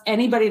just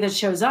anybody that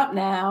shows up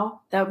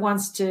now that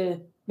wants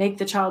to make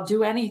the child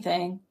do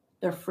anything,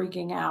 they're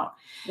freaking out.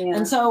 Yeah.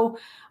 And so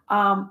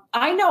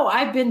I know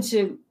I've been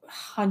to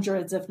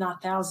hundreds, if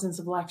not thousands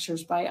of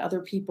lectures by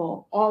other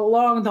people all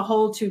along the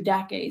whole 2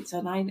 decades.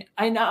 And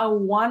I know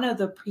one of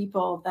the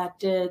people that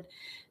did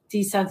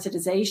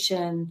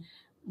desensitization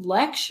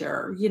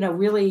lecture, you know,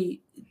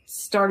 really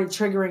started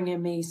triggering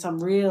in me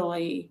some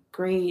really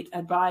great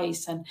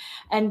advice.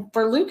 And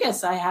for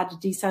Lucas, I had to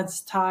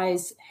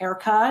desensitize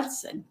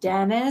haircuts and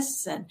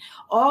dentists and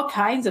all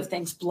kinds of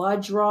things,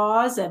 blood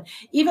draws. And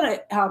even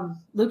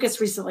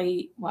Lucas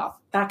recently,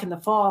 back in the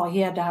fall, he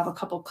had to have a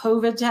couple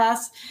COVID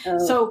tests. Oh.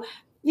 So,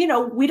 you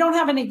know, we don't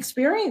have any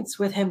experience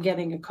with him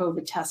getting a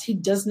COVID test. He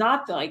does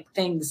not like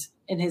things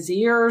in his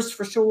ears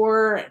for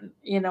sure. And,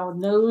 you know,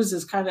 nose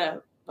is kind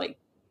of like,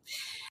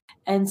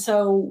 and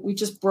so we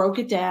just broke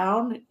it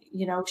down,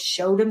 you know,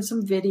 showed him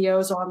some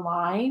videos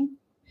online,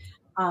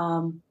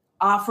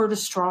 offered a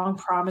strong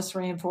promise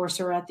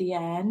reinforcer at the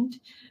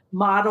end,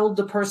 modeled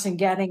the person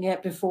getting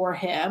it before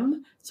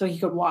him so he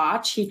could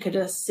watch, he could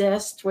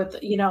assist with,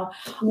 you know,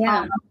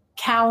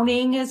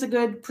 counting is a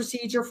good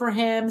procedure for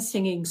him,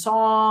 singing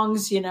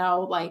songs, you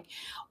know, like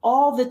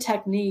all the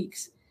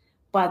techniques.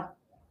 But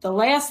the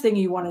last thing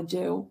you want to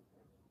do,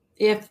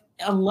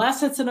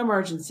 unless it's an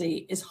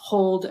emergency, is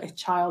hold a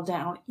child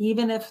down,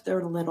 even if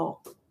they're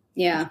little.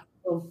 Yeah.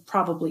 It'll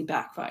probably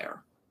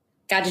backfire.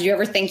 God, did you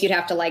ever think you'd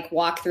have to like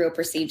walk through a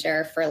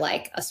procedure for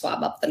like a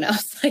swab up the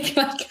nose? Like,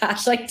 my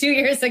gosh, like 2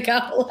 years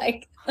ago,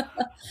 like.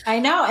 I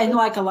know. And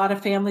like a lot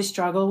of families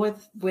struggle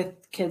with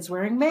kids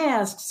wearing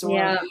masks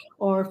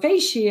or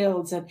face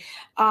shields. And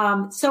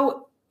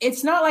so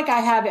it's not like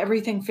I have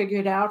everything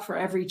figured out for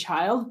every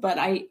child, but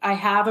I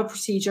have a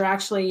procedure.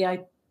 Actually,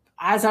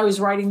 as I was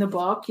writing the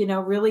book, you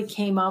know, really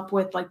came up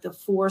with like the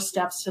 4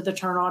 steps to the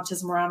Turn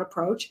Autism Around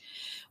approach,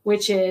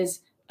 which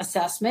is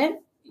assessment.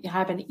 You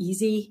have an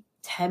easy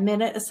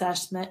 10-minute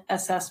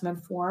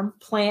assessment form,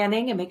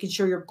 planning and making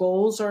sure your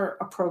goals are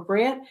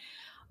appropriate,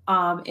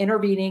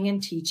 intervening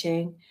and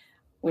teaching,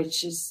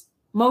 which is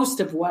most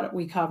of what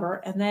we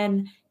cover, and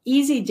then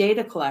easy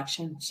data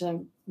collection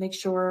to make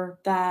sure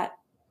that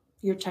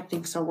your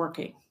techniques are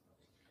working.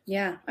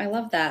 Yeah, I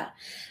love that.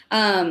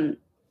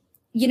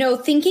 You know,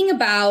 thinking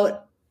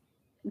about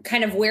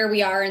kind of where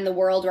we are in the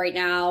world right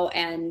now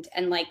and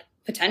like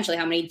potentially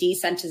how many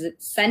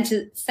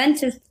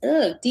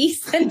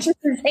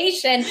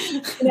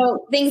desensitization, you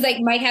know, things like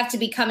might have to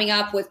be coming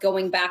up with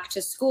going back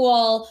to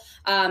school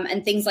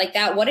and things like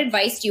that. What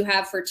advice do you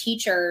have for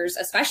teachers,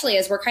 especially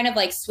as we're kind of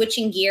like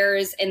switching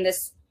gears in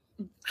this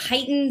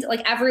heightened,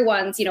 like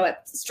everyone's, you know,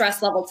 at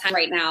stress level 10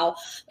 right now,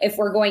 if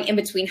we're going in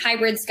between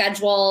hybrid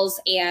schedules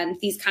and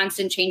these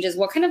constant changes,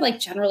 what kind of like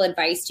general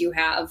advice do you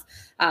have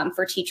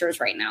for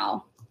teachers right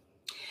now?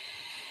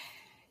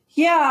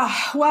 Yeah,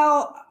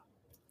 well,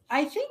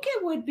 I think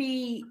it would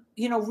be,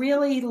 you know,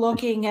 really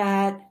looking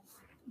at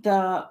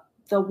the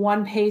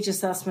 1-page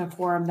assessment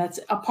form that's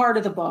a part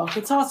of the book.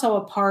 It's also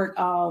a part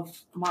of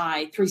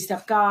my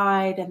 3-step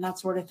guide and that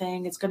sort of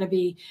thing. It's going to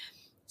be,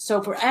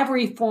 so for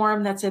every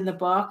form that's in the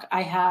book,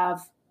 I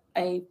have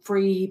a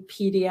free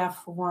PDF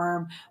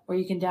form where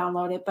you can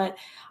download it. But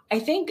I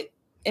think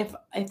if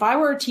I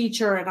were a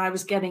teacher and I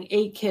was getting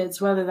 8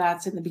 kids, whether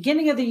that's in the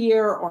beginning of the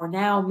year or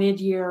now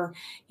mid-year,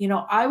 you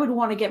know, I would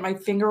want to get my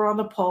finger on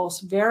the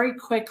pulse very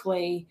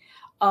quickly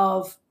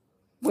of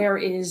where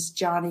is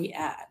Johnny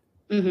at?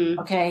 Mm-hmm.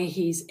 Okay,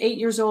 he's 8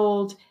 years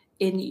old.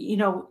 And, you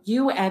know,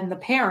 you and the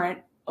parent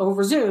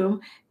over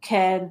Zoom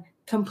can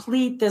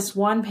complete this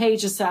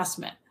 1-page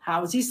assessment.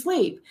 How does he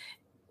sleep?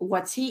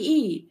 What's he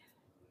eat?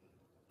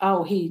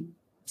 Oh, he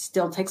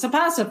still takes a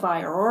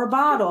pacifier or a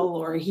bottle,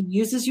 or he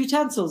uses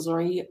utensils, or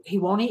he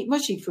won't eat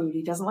mushy food.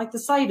 He doesn't like the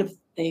sight of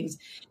things.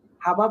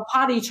 How about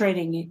potty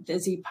training?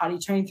 Does he potty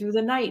train through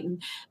the night?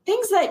 And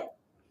things that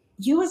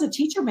you as a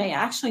teacher may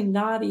actually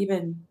not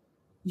even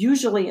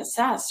usually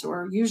assess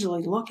or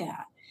usually look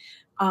at.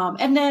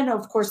 And then,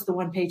 of course, the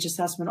 1-page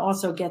assessment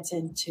also gets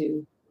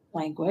into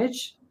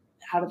language.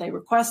 How do they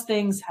request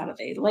things? How do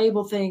they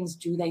label things?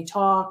 Do they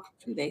talk?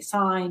 Do they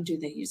sign? Do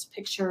they use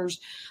pictures?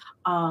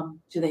 Do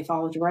they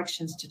follow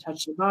directions to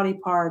touch their body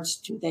parts?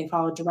 Do they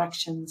follow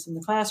directions in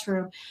the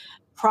classroom?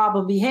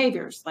 Problem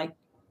behaviors, like,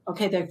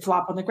 okay, they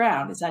flop on the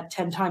ground. Is that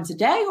 10 times a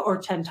day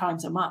or 10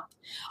 times a month?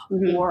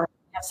 Mm-hmm. Or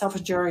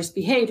self-injurious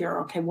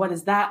behavior. Okay, what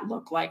does that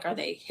look like? Are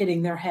they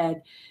hitting their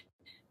head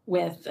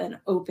with an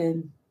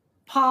open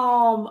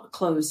palm,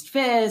 closed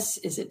fist?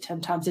 Is it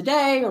 10 times a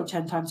day or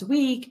 10 times a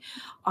week?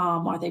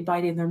 Are they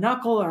biting their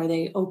knuckle? Are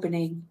they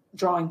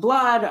drawing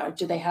blood? Or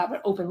do they have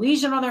an open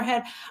lesion on their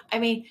head? I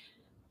mean,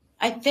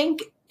 I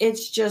think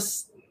it's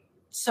just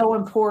so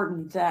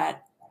important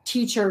that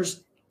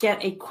teachers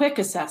get a quick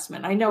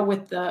assessment. I know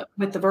with the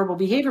verbal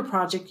behavior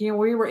project, we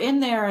were in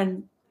there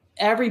and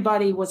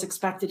everybody was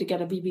expected to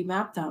get a BB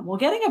map done. Well,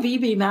 getting a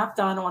BB map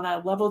done on a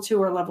level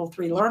 2 or level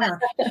 3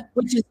 learner,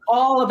 which is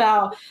all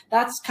about,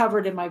 that's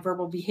covered in my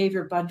verbal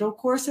behavior bundle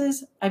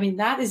courses. I mean,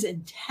 that is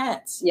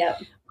intense. Yeah.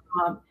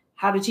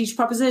 How to teach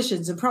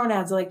prepositions and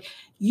pronouns. Like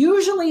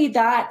usually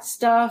that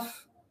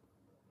stuff,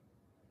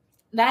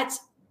 that's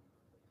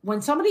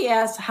when somebody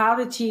asks how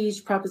to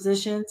teach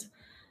prepositions,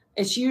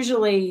 it's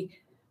usually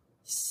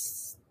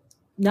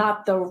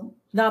not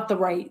the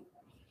right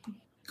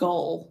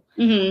goal.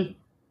 Mm-hmm.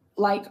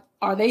 Like,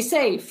 are they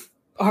safe?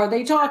 Are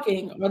they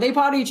talking? Are they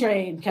potty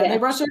trained? Can they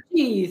brush their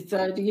teeth?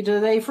 Do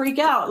they freak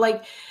out?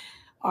 Like,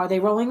 are they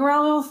rolling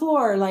around on the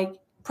floor? Like,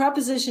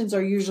 prepositions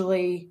are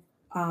usually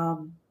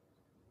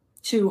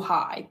too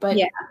high. But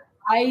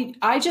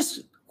I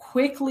just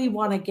quickly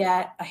want to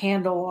get a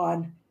handle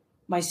on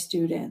my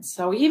students.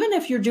 So even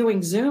if you're doing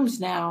Zooms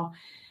now,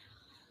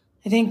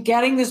 I think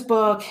getting this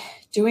book,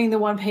 doing the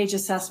 1-page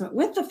assessment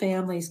with the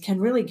families can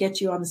really get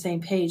you on the same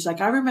page.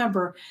 Like I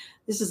remember,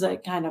 this is a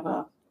kind of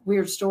a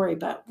weird story,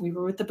 but we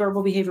were with the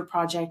Verbal Behavior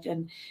Project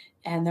and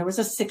there was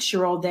a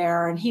 6-year-old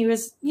there and he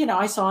was,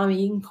 I saw him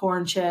eating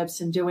corn chips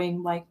and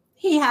doing like,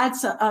 he had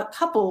a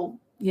couple,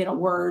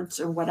 words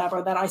or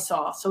whatever that I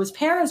saw. So his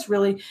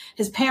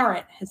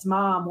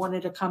mom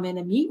wanted to come in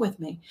and meet with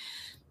me.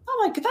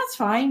 I'm like, that's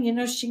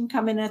fine. She can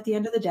come in at the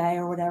end of the day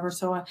or whatever.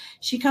 So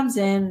she comes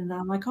in and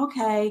I'm like,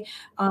 okay.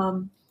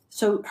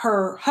 So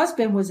her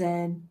husband was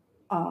in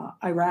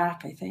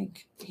Iraq, I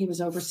think. He was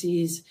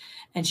overseas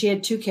and she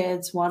had 2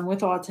 kids, one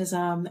with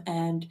autism.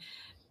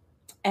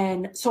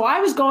 And so I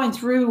was going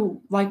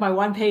through like my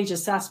 1-page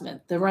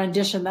assessment, the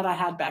rendition that I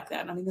had back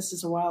then. I mean, this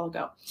is a while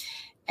ago.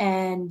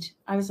 And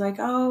I was like,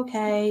 oh,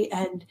 okay.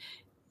 And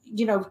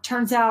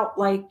turns out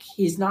like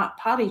he's not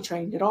potty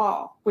trained at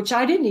all, which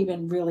I didn't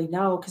even really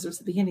know because it was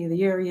the beginning of the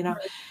year, Right.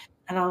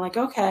 And I'm like,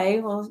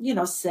 okay, well,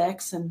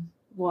 6 and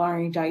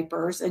wearing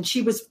diapers. And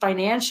she was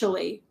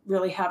financially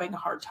really having a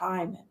hard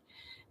time.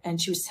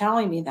 And she was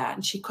telling me that.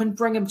 And she couldn't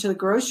bring him to the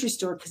grocery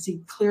store because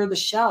he'd clear the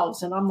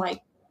shelves. And I'm like,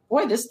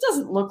 boy, this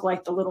doesn't look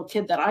like the little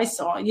kid that I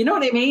saw. You know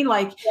what I mean?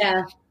 Like,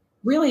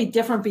 really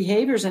different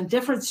behaviors and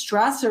different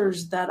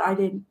stressors that I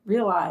didn't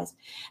realize.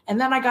 And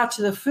then I got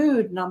to the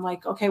food and I'm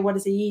like, okay, what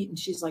does he eat? And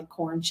she's like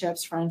corn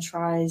chips, French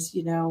fries,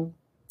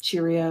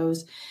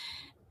 Cheerios.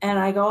 And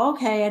I go,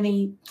 okay,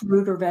 any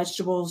fruit or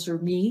vegetables or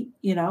meat,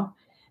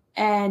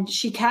 And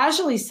she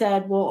casually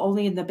said, well,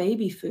 only in the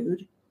baby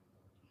food.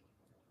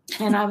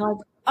 And I'm like,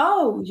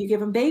 oh, you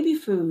give him baby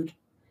food.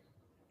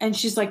 And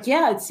she's like,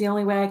 yeah, it's the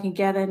only way I can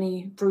get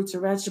any fruits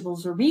or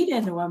vegetables or meat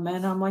into him.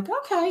 And I'm like,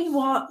 okay,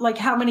 well, like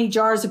how many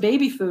jars of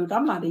baby food?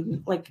 I'm not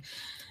even like,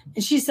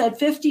 and she said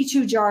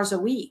 52 jars a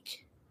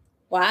week.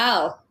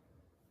 Wow.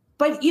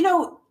 But,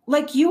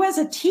 like you as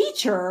a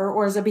teacher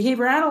or as a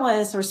behavior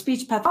analyst or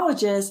speech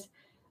pathologist,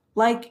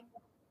 like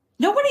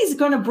nobody's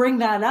going to bring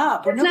that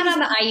up. It's not on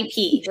the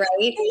IEP,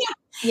 right?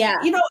 Yeah.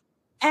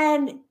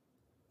 And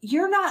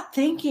you're not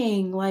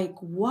thinking like,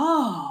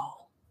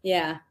 whoa.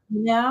 Yeah.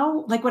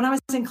 Like when I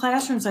was in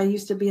classrooms, I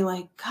used to be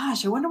like,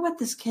 gosh, I wonder what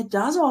this kid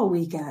does all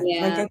weekend.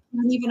 Yeah. Like I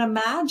can't even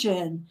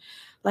imagine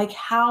like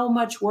how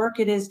much work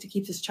it is to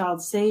keep this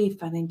child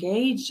safe and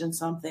engaged in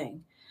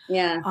something.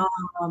 Yeah.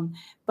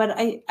 But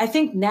I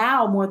think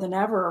now more than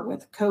ever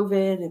with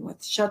COVID and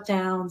with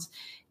shutdowns,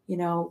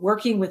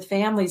 working with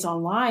families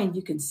online,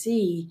 you can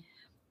see,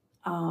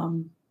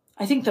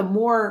 I think the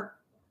more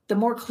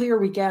clear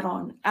we get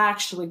on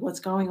actually what's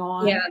going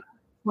on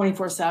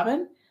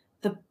 24/7,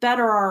 the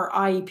better our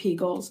IEP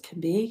goals can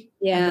be.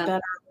 Yeah. And the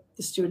better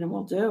the student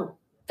will do.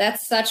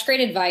 That's such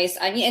great advice.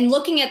 I mean, and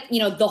looking at,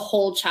 the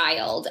whole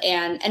child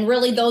and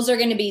really those are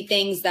going to be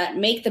things that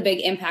make the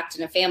big impact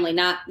in a family,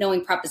 not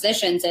knowing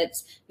prepositions.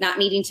 It's not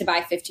needing to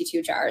buy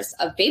 52 jars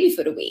of baby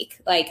food a week.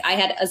 Like I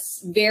had a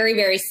very,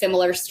 very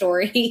similar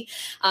story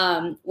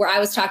where I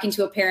was talking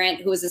to a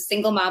parent who was a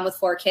single mom with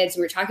 4 kids.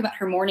 We were talking about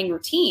her morning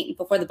routine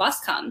before the bus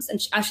comes.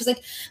 And she's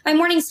like, my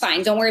morning's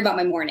fine. Don't worry about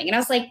my morning. And I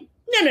was like,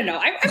 no.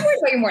 I'm worried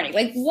about your morning.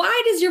 Like,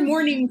 why does your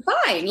morning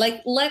fine?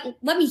 Like,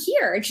 let me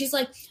hear. And she's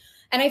like,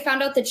 and I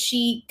found out that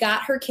she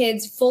got her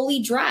kids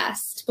fully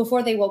dressed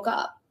before they woke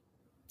up.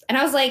 And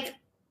I was like,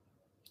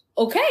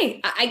 okay,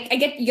 I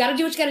get, you got to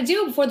do what you got to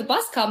do before the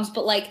bus comes,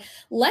 but like,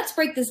 let's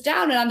break this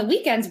down. And on the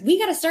weekends, we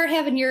got to start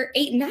having your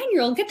 8 and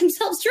 9-year-old get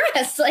themselves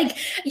dressed. Like,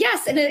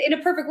 yes, in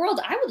a perfect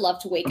world, I would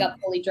love to wake up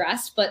fully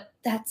dressed, but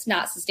that's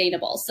not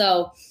sustainable.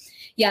 So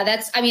yeah,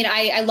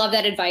 I love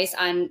that advice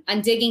on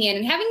digging in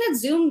and having that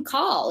Zoom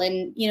call.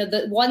 And,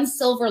 the one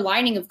silver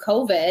lining of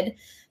COVID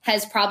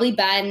has probably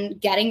been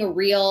getting a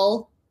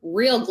real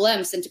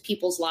glimpse into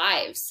people's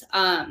lives.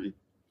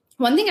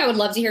 One thing I would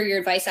love to hear your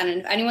advice on,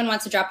 and if anyone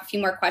wants to drop a few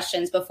more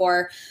questions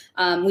before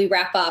we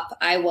wrap up,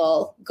 I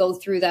will go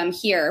through them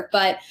here.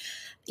 But,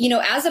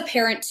 as a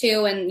parent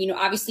too, and,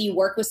 obviously you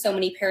work with so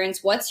many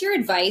parents, what's your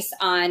advice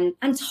on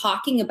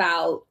talking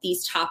about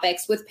these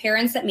topics with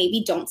parents that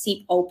maybe don't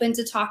seem open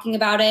to talking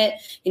about it?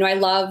 I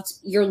loved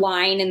your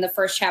line in the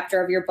first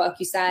chapter of your book.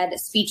 You said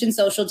speech and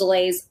social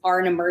delays are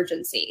an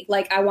emergency.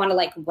 Like, I want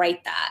to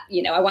write that,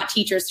 I want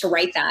teachers to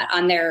write that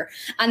on their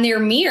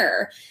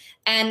mirror.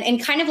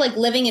 And kind of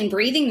living and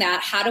breathing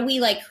that, how do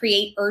we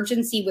create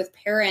urgency with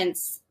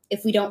parents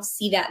if we don't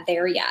see that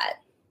there yet?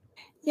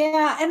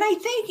 Yeah. And I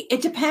think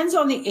it depends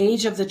on the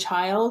age of the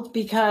child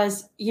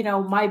because,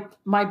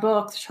 my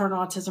book, Turn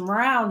Autism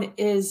Around,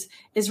 is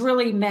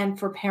really meant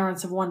for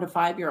parents of 1 to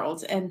 5 year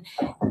olds. And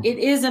it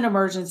is an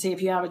emergency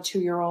if you have a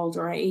 2-year-old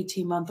or an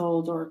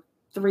 18-month-old or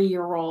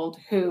 3-year-old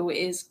who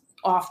is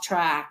off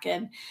track.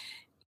 And,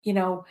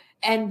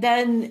 and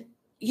then,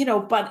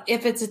 but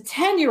if it's a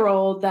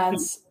 10-year-old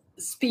that's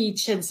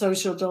speech and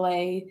social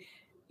delay,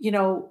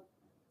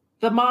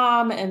 the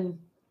mom and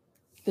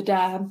the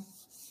dad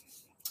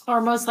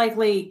are most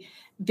likely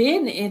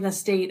been in a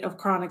state of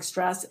chronic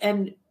stress.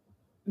 And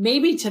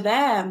maybe to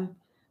them,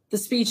 the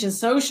speech and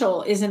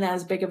social isn't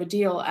as big of a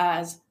deal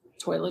as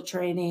toilet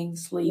training,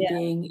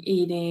 sleeping,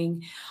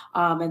 eating,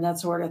 and that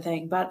sort of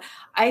thing. But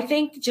I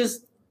think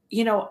just,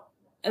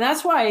 and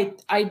that's why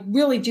I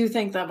really do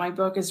think that my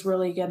book is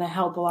really going to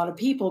help a lot of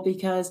people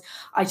because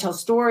I tell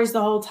stories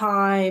the whole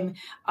time.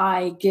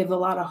 I give a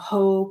lot of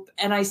hope.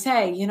 And I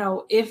say,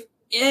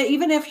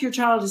 even if your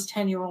child is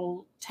 10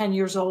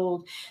 years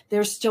old,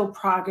 there's still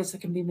progress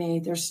that can be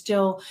made. There's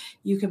still,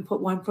 you can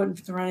put one foot in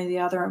front of the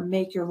other and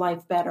make your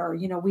life better.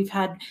 We've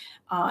had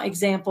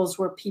examples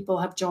where people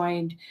have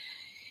joined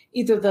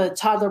either the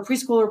toddler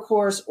preschooler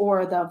course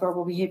or the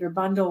verbal behavior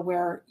bundle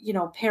where,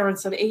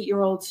 parents of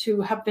 8-year-olds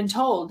who have been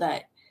told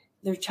that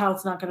their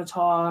child's not going to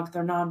talk,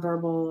 they're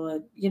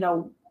nonverbal,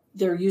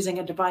 they're using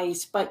a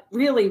device. But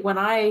really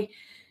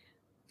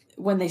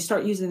when they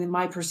start using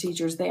my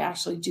procedures, they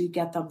actually do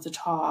get them to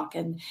talk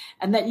and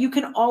that you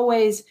can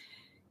always,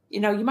 you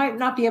might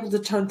not be able to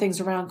turn things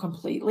around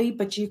completely,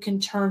 but you can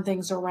turn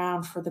things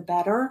around for the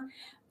better.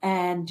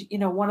 And,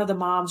 one of the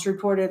moms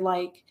reported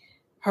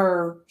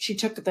she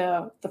took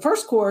the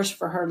first course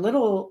for her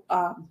little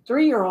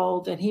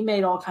 3-year-old and he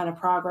made all kind of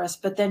progress.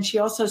 But then she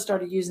also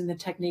started using the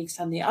techniques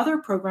on the other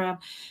program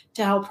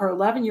to help her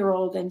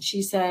 11-year-old. And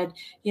she said,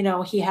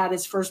 he had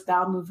his first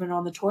bowel movement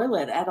on the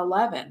toilet at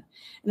 11.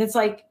 And it's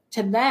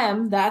to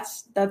them,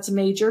 that's a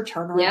major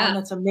turnaround. Yeah.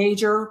 That's a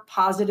major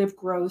positive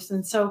growth.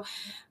 And so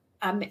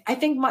I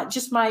think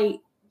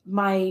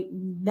my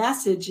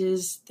message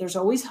is there's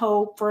always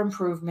hope for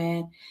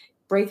improvement.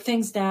 Break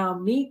things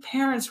down, meet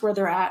parents where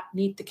they're at,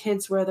 meet the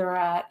kids where they're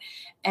at,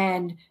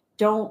 and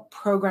don't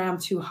program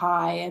too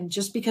high. And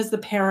just because the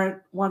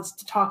parent wants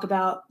to talk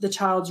about the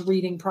child's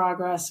reading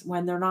progress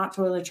when they're not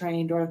toilet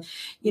trained or,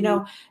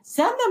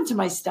 send them to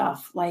my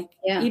stuff.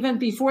 Even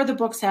before the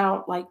book's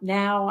out,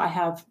 now I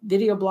have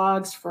video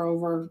blogs for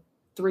over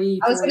 3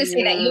 I was going to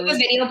say that you have a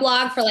video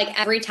blog for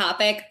every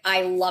topic.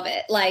 I love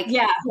it.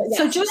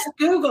 So just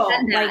Google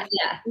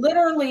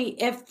literally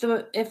if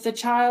the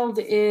child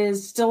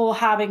is still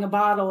having a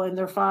bottle and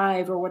they're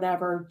 5 or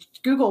whatever,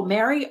 Google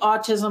Mary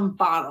Autism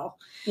bottle.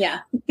 Yeah.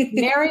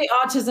 Mary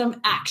Autism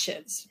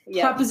actions,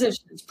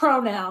 prepositions,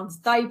 pronouns,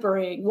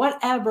 diapering,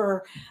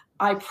 whatever.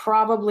 I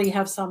probably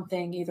have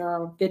something, either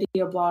a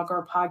video blog or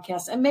a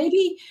podcast, and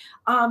maybe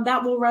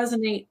that will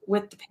resonate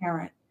with the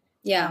parent.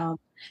 Yeah.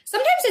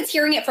 Sometimes it's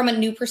hearing it from a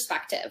new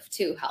perspective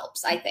too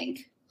helps, I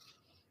think.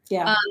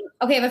 Yeah.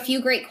 Okay. I have a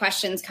few great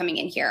questions coming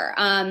in here.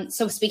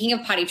 So speaking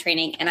of potty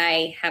training, and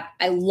I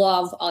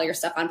love all your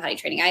stuff on potty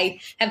training. I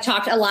have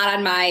talked a lot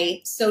on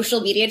my social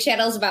media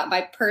channels about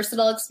my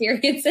personal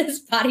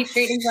experiences potty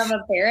training from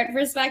a parent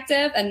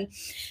perspective. And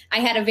I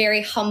had a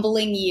very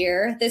humbling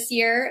year this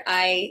year.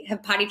 I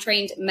have potty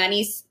trained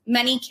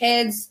many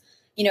kids,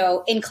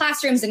 in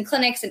classrooms and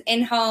clinics and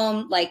in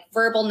home,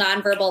 verbal,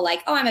 nonverbal,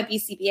 oh, I'm a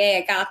BCBA.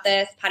 I got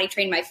this. Potty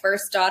trained my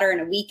first daughter in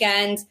a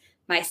weekend.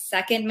 My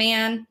second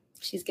man,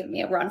 she's giving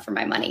me a run for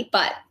my money,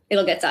 but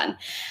it'll get done.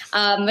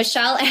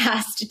 Michelle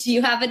asked, do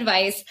you have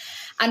advice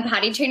on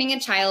potty training a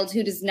child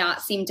who does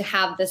not seem to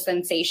have the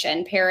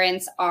sensation?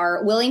 Parents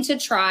are willing to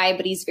try,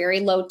 but he's very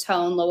low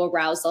tone, low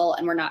arousal,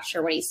 and we're not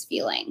sure what he's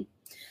feeling.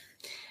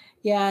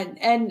 Yeah.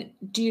 And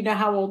do you know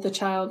how old the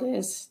child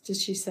is? Did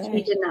she say?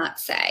 She did not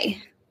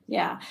say.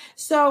 Yeah.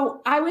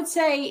 So I would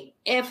say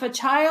if a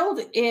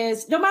child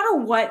is, no matter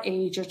what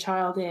age a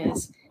child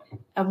is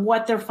and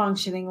what their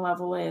functioning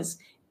level is,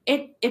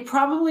 it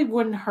probably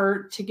wouldn't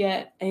hurt to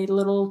get a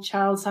little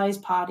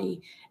child-sized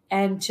potty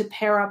and to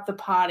pair up the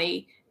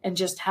potty and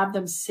just have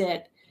them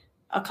sit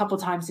a couple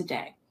times a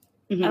day.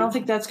 Mm-hmm. I don't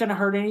think that's going to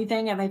hurt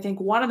anything. And I think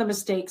one of the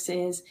mistakes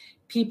is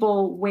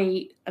people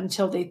wait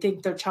until they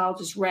think their child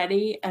is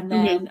ready. And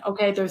then,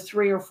 okay, they're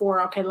 3 or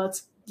 4. Okay,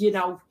 let's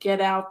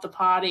get out the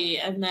potty,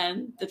 and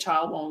then the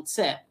child won't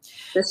sit.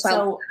 This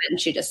child,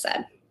 she just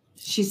said.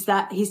 He's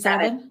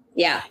 7?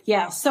 Yeah.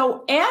 Yeah.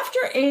 So after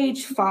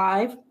age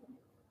 5,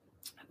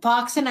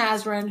 Fox and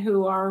Azrin,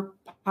 who are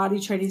potty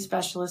training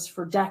specialists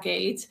for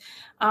decades,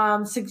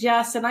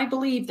 suggest, and I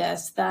believe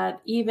this,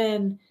 that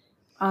even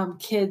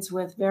kids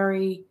with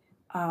very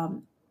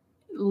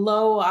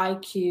low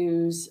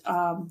IQs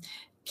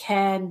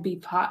can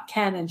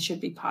and should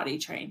be potty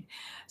trained.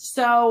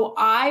 So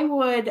I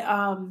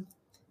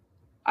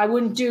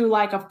wouldn't do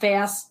like a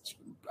fast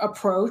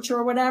approach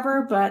or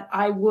whatever, but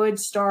I would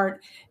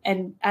start.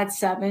 And at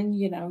 7,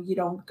 you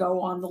don't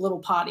go on the little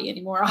potty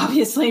anymore,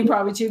 obviously,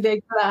 probably too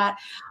big for that.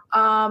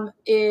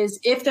 Is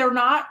if they're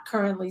not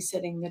currently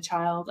sitting the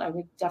child, I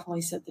would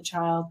definitely sit the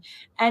child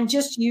and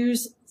just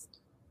use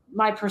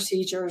my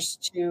procedures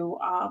to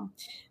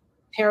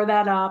pair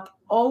that up.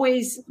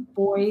 Always,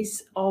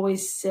 boys,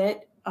 always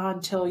sit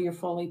until you're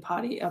fully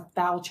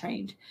bowel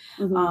trained.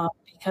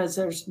 Because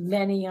there's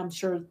many, I'm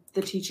sure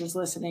the teachers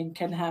listening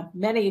can have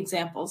many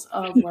examples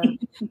of where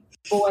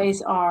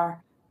boys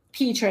are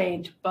pee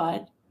trained,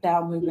 but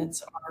bowel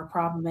movements are a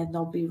problem, and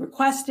they'll be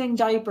requesting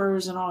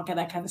diapers and all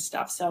that kind of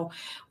stuff. So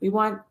we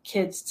want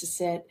kids to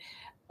sit.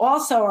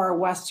 Also, our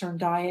Western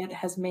diet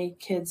has made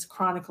kids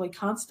chronically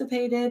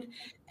constipated.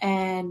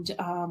 And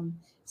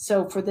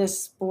so for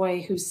this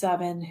boy who's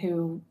 7,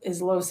 who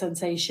is low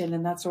sensation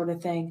and that sort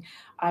of thing,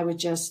 I would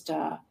just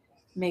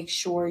make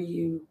sure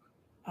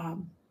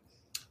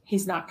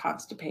he's not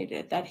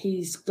constipated, that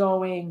he's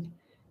going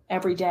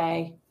every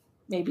day,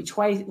 maybe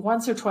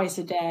once or twice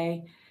a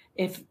day.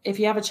 If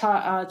you have a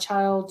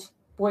child,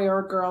 boy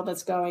or girl,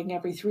 that's going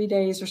every 3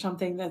 days or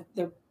something, that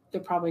they're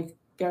probably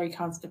very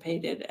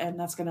constipated, and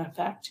that's going to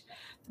affect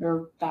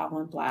their bowel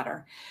and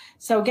bladder.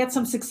 So get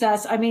some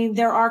success. I mean,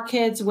 there are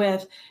kids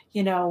with,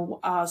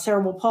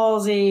 cerebral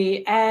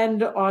palsy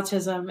and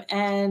autism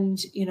and,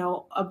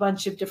 a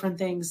bunch of different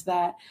things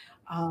that,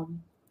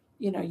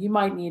 you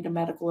might need a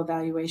medical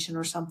evaluation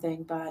or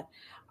something, but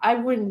I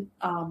wouldn't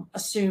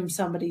assume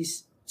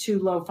somebody's too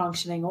low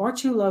functioning or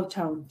too low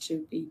tone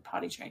to be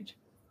potty trained.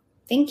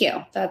 Thank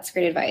you. That's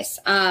great advice.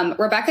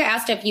 Rebecca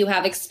asked if you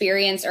have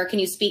experience or can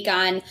you speak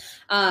on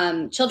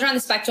children on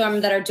the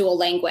spectrum that are dual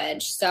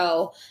language.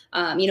 So,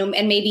 and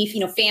maybe,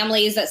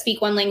 families that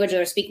speak one language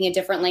or are speaking a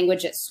different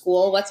language at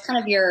school. What's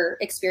kind of your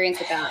experience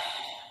with that?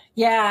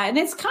 Yeah. And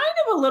it's kind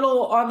of a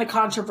little on the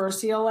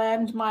controversial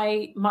end,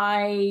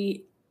 my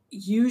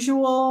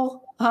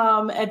usual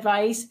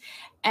advice.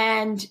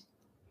 And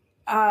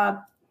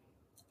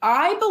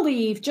I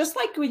believe, just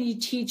like when you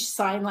teach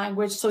sign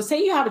language, so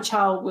say you have a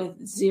child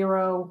with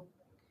zero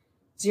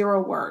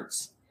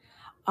words.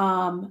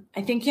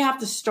 I think you have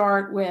to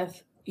start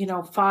with,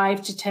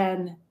 5 to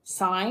 10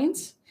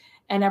 signs,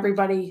 and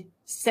everybody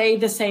say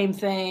the same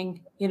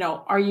thing.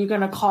 Are you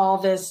going to call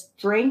this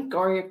drink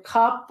or a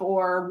cup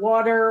or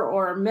water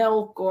or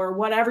milk or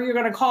whatever you're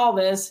going to call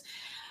this?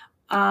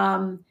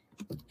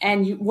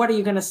 And what are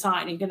you going to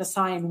sign? Are you going to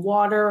sign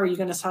water? Or are you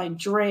going to sign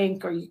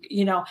drink? Or,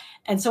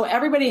 and so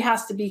everybody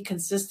has to be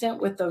consistent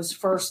with those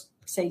first,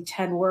 say,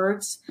 10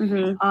 words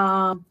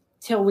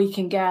till we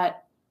can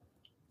get,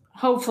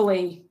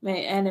 hopefully,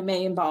 and it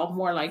may involve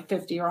more like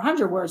 50 or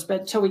 100 words,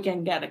 but till we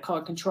can get a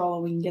color control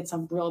and we can get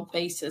some real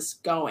basis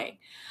going.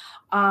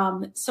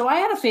 So I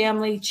had a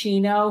family,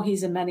 Chino,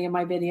 he's in many of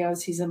my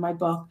videos, he's in my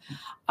book.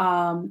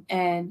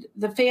 And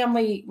the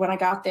family, when I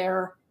got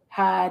there,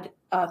 had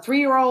a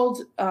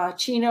 3-year-old,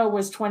 Chino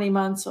was 20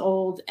 months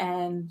old,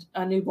 and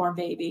a newborn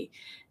baby.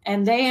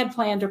 And they had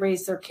planned to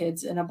raise their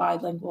kids in a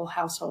bilingual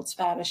household,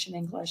 Spanish and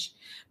English.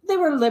 They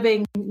were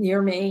living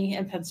near me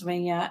in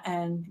Pennsylvania,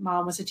 and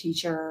mom was a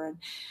teacher.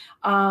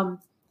 And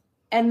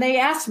they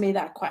asked me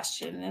that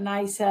question. And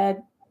I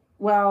said,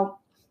 well,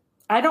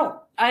 I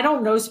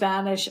don't know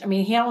Spanish. I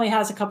mean, he only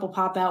has a couple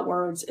pop out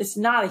words. It's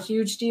not a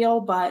huge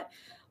deal, but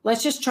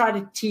let's just try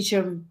to teach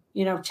him,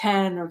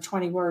 10 or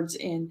 20 words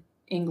in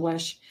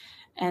English.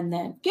 And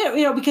then,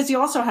 because he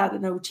also had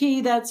an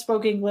OT that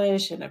spoke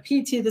English and a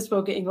PT that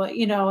spoke English,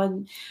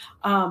 and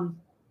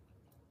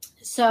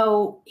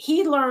so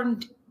he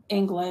learned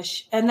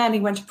English, and then he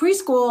went to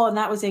preschool, and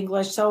that was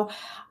English. So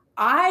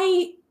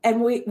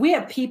we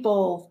have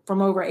people from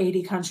over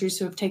 80 countries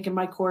who have taken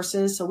my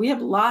courses. So we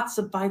have lots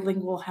of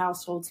bilingual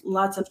households,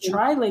 lots of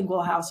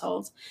trilingual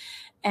households,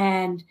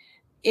 and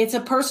it's a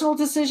personal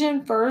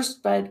decision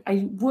first, but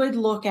I would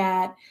look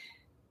at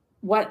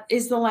what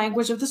is the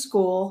language of the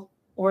school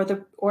or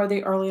the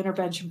early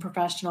intervention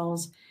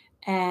professionals.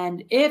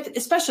 And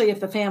especially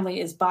if the family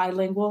is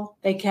bilingual,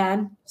 they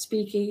can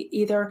speak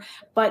either.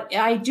 But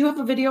I do have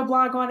a video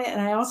blog on it. And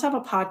I also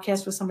have a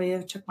podcast with somebody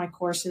that took my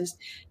courses.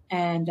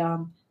 And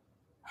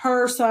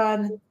her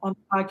son on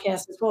the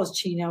podcast, as well as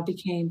Chino,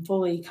 became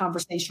fully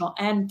conversational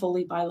and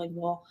fully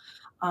bilingual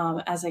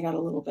as I got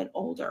a little bit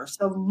older.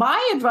 So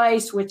my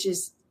advice, which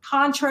is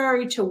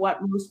contrary to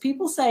what most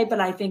people say, but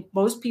I think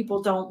most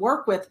people don't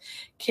work with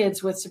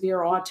kids with severe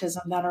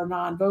autism that are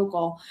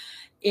non-vocal,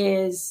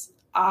 is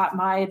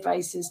my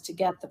advice is to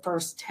get the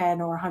first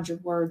 10 or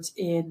 100 words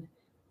in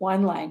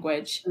one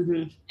language.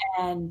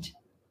 And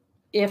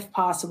if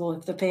possible,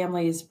 if the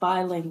family is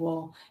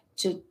bilingual,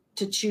 to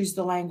choose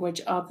the language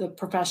of the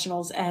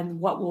professionals and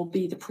what will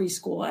be the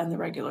preschool and the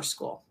regular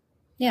school.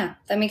 Yeah,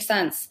 that makes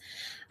sense.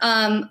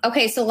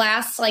 Okay, so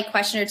last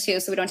question or two,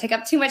 so we don't take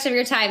up too much of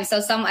your time.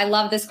 So I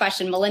love this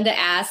question. Melinda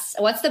asks,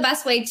 what's the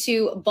best way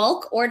to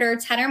bulk order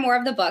 10 or more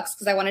of the books?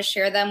 Because I want to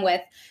share them with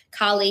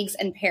colleagues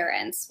and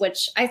parents,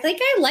 which I think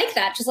I like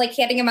that, just like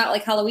handing them out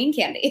like Halloween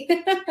candy.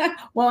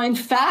 Well, in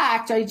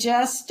fact, I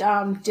just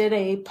did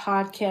a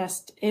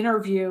podcast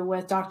interview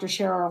with Dr.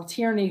 Cheryl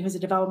Tierney, who's a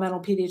developmental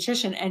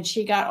pediatrician, and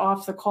she got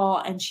off the call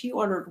and she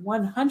ordered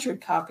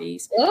 100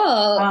 copies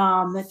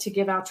to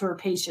give out to her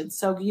patients.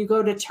 So you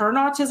go to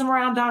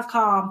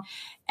turnautismaround.com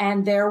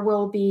and there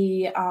will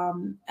be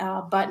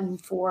a button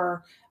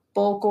for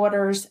bulk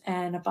orders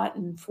and a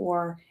button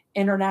for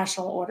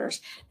international orders.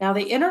 Now,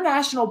 the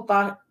international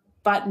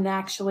button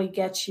actually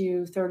gets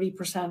you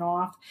 30%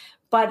 off,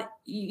 but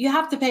you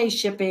have to pay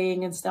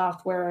shipping and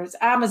stuff, whereas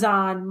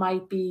Amazon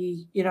might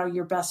be,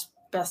 your best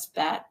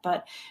bet.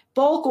 But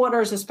bulk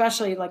orders,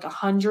 especially like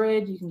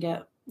 100, you can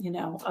get,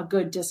 a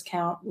good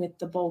discount with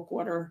the bulk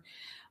order.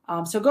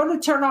 So go to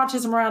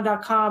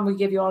turnautismaround.com. We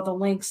give you all the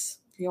links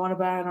if you want to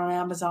buy it on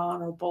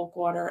Amazon or bulk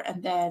order,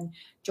 and then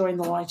join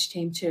the launch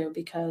team too,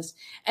 because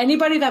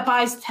anybody that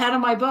buys 10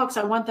 of my books,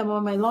 I want them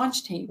on my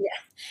launch team. Yeah.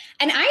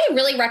 And I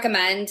really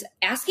recommend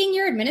asking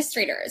your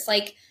administrators.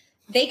 Like,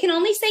 they can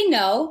only say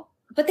no,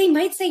 but they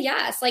might say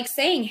yes, like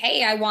saying,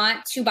 hey, I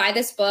want to buy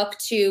this book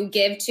to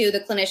give to the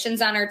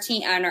clinicians on our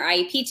team, on our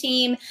IEP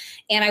team,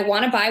 and I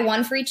want to buy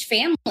one for each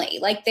family.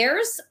 Like,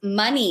 there's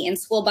money in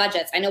school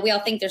budgets. I know we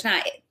all think there's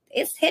not.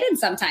 It's hidden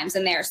sometimes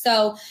in there.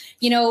 So,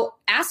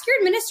 ask your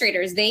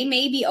administrators. They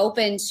may be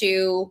open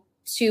to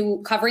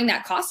covering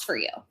that cost for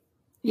you.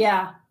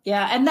 Yeah.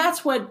 Yeah. And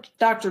that's what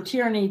Dr.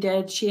 Tierney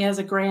did. She has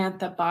a grant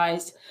that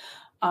buys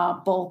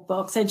bulk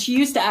books. And she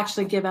used to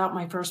actually give out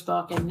my first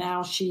book. And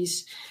now she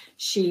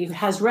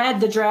has read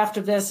the draft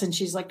of this and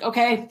she's like,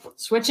 okay,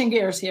 switching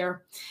gears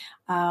here.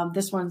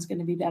 This one's going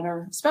to be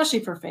better, especially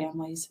for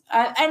families.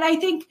 And I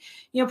think,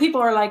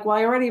 people are like, well,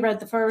 I already read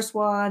the first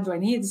one. Do I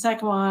need the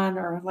second one?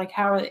 Or like,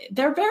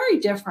 they're very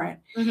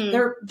different.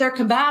 Mm-hmm. They're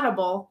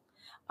compatible.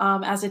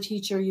 As a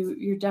teacher,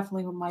 you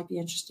definitely might be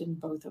interested in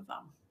both of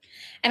them.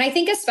 And I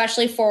think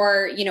especially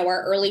for,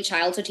 our early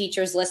childhood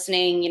teachers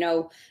listening,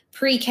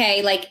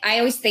 pre-K, like I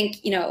always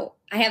think,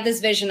 I have this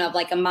vision of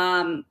like a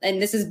mom,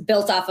 and this is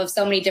built off of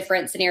so many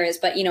different scenarios,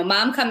 but,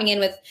 mom coming in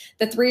with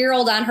the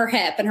 3-year-old on her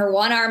hip and her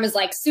one arm is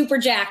like super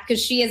jacked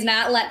because she has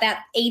not let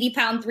that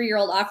 80-pound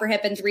 3-year-old off her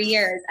hip in 3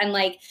 years. And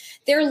like,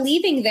 they're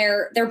leaving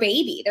their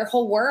baby, their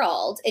whole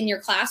world in your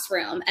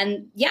classroom.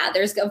 And yeah,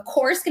 there's of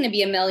course going to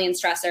be a million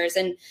stressors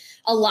and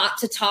a lot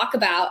to talk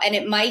about. And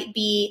it might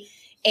be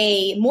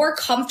a more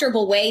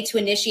comfortable way to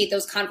initiate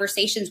those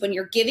conversations when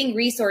you're giving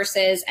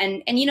resources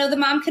and the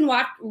mom can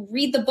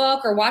read the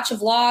book or watch a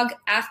vlog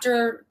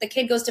after the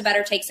kid goes to bed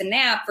or takes a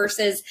nap,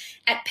 versus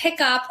at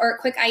pickup or at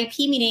quick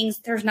IEP meetings,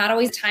 there's not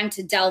always time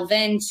to delve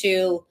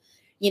into,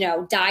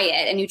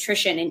 diet and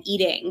nutrition and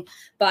eating.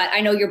 But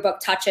I know your book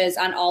touches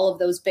on all of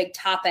those big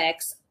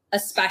topics,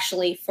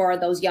 especially for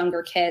those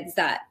younger kids,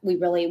 that we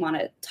really want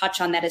to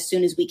touch on that as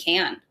soon as we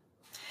can.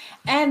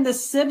 And the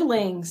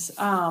siblings,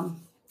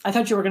 I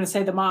thought you were going to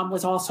say the mom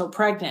was also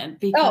pregnant,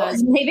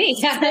 because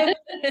maybe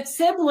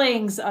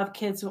siblings of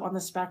kids on the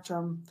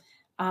spectrum,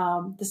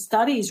 the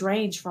studies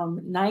range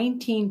from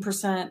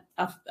 19%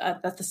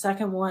 that the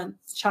second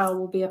child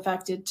will be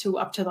affected to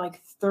up to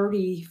like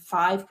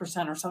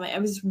 35% or something. It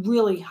was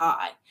really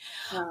high.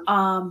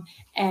 Wow.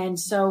 And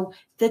so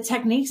the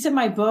techniques in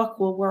my book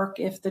will work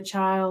if the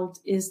child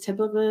is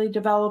typically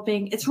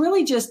developing. It's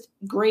really just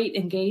great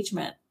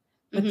engagement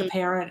with the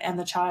parent and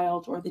the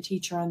child, or the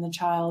teacher and the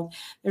child.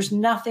 There's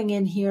nothing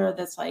in here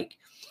that's like,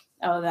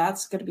 oh,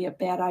 that's going to be a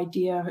bad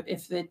idea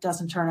if it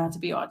doesn't turn out to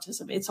be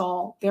autism. It's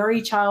all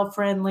very child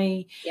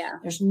friendly. Yeah.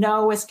 There's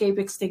no escape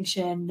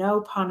extinction,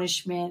 no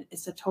punishment.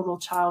 It's a total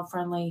child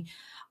friendly,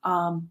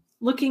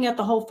 looking at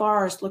the whole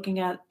forest, looking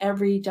at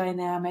every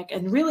dynamic.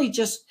 And really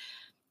just,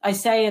 I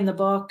say in the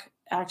book,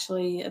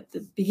 actually at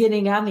the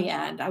beginning and the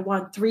end, I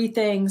want 3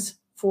 things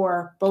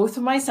for both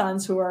of my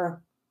sons, who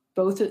are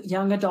both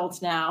young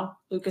adults now.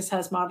 Lucas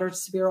has moderate to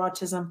severe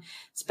autism.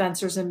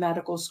 Spencer's in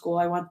medical school.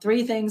 I want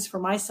 3 things for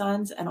my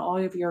sons and all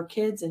of your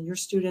kids and your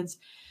students: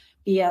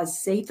 be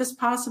as safe as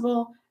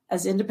possible,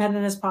 as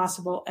independent as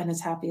possible, and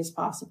as happy as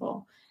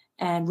possible,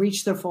 and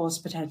reach their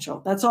fullest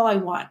potential. That's all I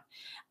want.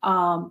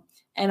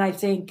 And I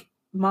think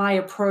my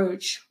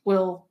approach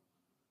will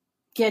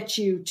get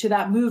you to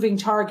that moving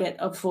target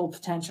of full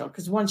potential.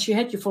 Because once you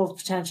hit your full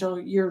potential,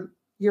 you're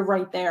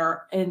right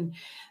there. And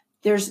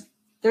there's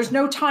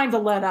no time to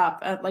let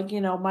up.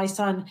 My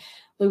son,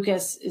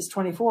 Lucas, is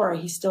 24.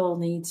 He still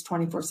needs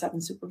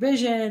 24/7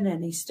 supervision.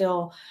 And he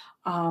still,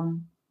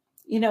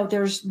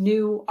 there's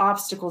new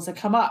obstacles that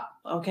come up.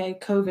 Okay.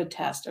 COVID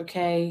test.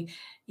 Okay.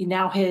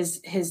 Now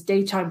his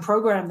daytime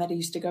program that he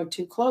used to go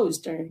to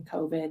closed during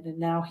COVID, and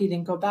now he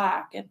didn't go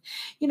back. And,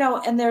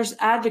 and there's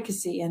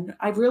advocacy. And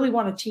I really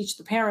want to teach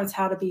the parents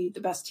how to be the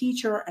best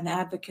teacher and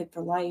advocate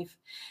for life,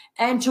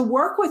 and to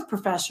work with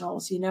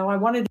professionals. I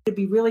wanted to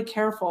be really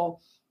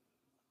careful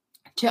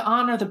to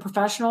honor the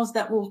professionals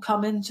that will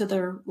come into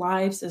their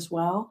lives as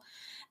well.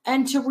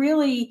 and to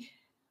really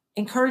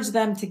encourage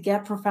them to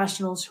get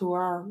professionals who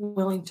are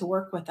willing to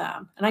work with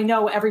them. And I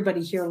know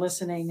everybody here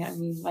listening, I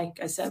mean, like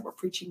I said, we're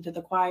preaching to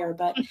the choir,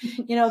 but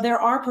there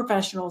are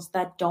professionals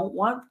that don't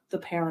want the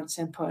parents'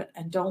 input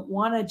and don't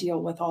want to deal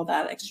with all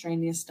that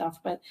extraneous stuff.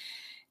 But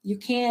you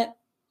can't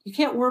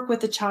work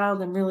with a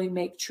child and really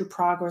make true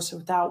progress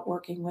without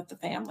working with the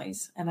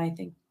families. And I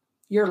think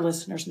your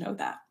listeners know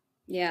that.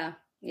 Yeah.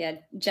 Yeah.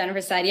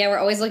 Jennifer said, we're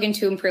always looking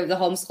to improve the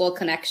homeschool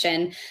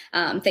connection.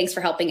 Thanks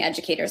for helping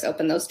educators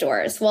open those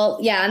doors. Well,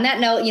 on that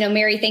note,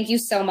 Mary, thank you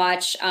so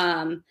much.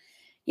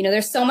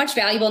 There's so much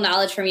valuable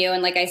knowledge from you.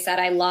 And like I said,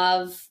 I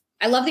love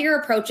that your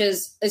approach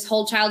is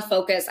whole child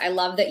focus. I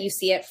love that you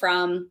see it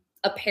from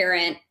a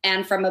parent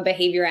and from a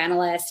behavior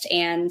analyst,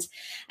 and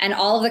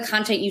all of the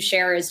content you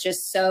share is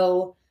just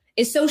so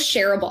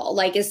shareable,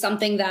 like is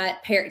something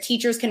that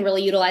teachers can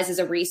really utilize as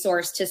a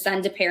resource to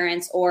send to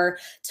parents or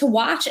to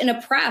watch in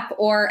a prep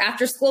or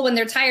after school when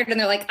they're tired and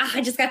they're like,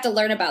 I just got to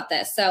learn about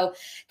this. So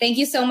thank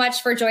you so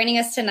much for joining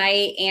us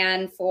tonight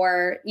and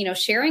for,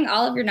 sharing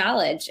all of your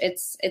knowledge.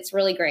 It's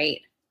really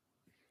great.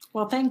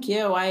 Well, thank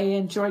you. I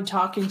enjoyed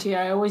talking to you.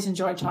 I always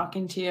enjoy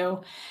talking to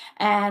you.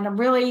 And I'm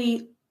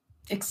really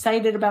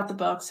excited about the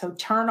book. So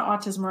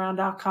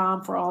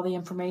turnautismaround.com for all the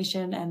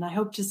information. And I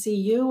hope to see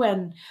you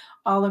and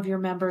all of your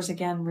members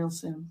again real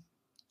soon.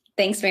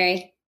 Thanks,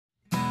 Mary.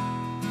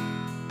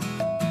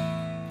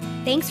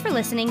 Thanks for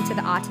listening to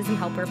the Autism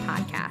Helper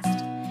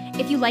podcast.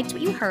 If you liked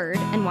what you heard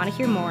and want to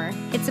hear more,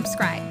 hit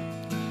subscribe.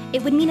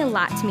 It would mean a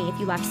lot to me if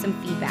you left some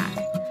feedback.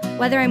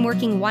 Whether I'm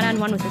working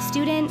one-on-one with a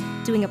student,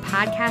 doing a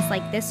podcast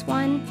like this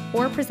one,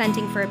 or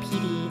presenting for a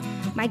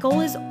PD, my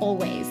goal is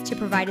always to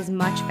provide as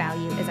much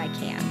value as I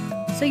can.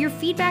 So your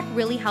feedback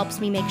really helps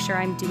me make sure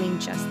I'm doing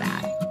just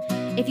that.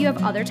 If you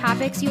have other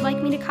topics you'd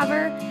like me to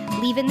cover,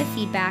 leave in the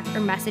feedback or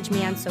message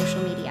me on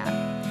social media.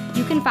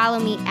 You can follow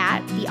me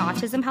at The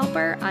Autism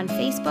Helper on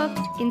Facebook,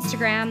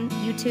 Instagram,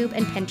 YouTube,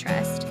 and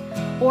Pinterest,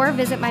 or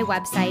visit my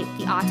website,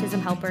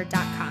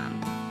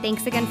 theautismhelper.com.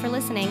 Thanks again for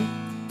listening.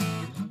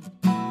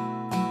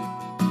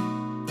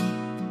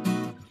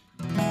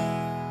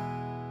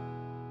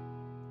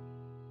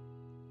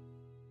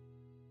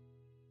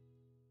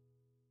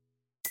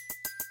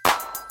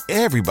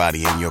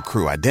 Everybody in your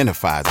crew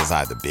identifies as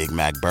either Big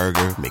Mac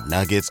Burger,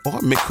 McNuggets, or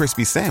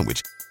McCrispy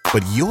Sandwich.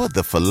 But you're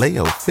the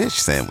Filet-O-Fish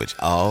Sandwich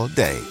all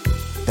day.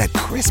 That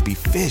crispy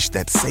fish,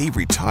 that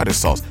savory tartar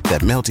sauce,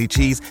 that melty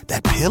cheese,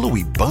 that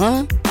pillowy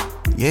bun.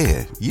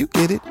 Yeah, you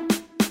get it.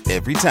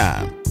 Every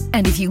time.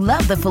 And if you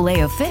love the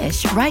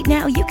Filet-O-Fish, right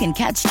now you can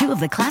catch two of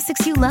the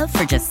classics you love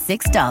for just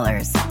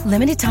 $6.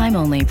 Limited time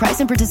only. Price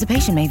and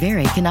participation may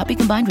vary. Cannot be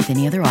combined with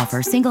any other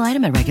offer. Single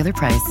item at regular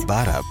price.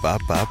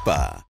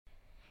 Ba-da-ba-ba-ba.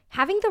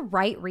 Having the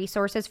right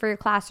resources for your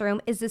classroom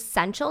is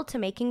essential to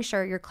making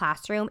sure your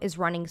classroom is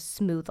running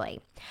smoothly.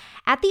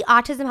 At the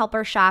Autism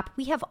Helper Shop,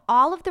 we have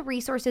all of the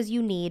resources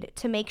you need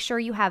to make sure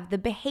you have the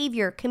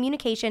behavior,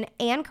 communication,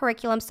 and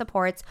curriculum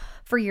supports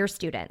for your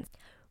students.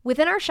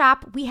 Within our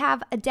shop, we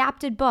have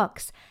adapted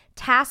books,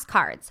 task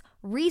cards,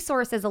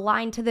 resources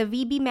aligned to the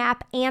VB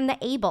map and the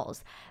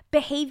ABLES,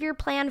 behavior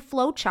plan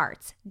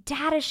flowcharts,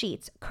 data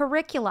sheets,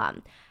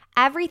 curriculum.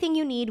 Everything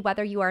you need,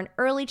 whether you are an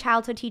early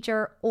childhood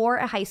teacher or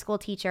a high school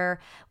teacher,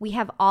 we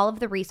have all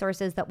of the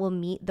resources that will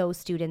meet those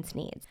students'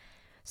 needs.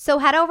 So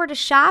head over to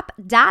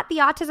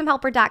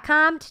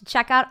shop.theautismhelper.com to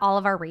check out all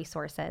of our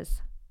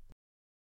resources.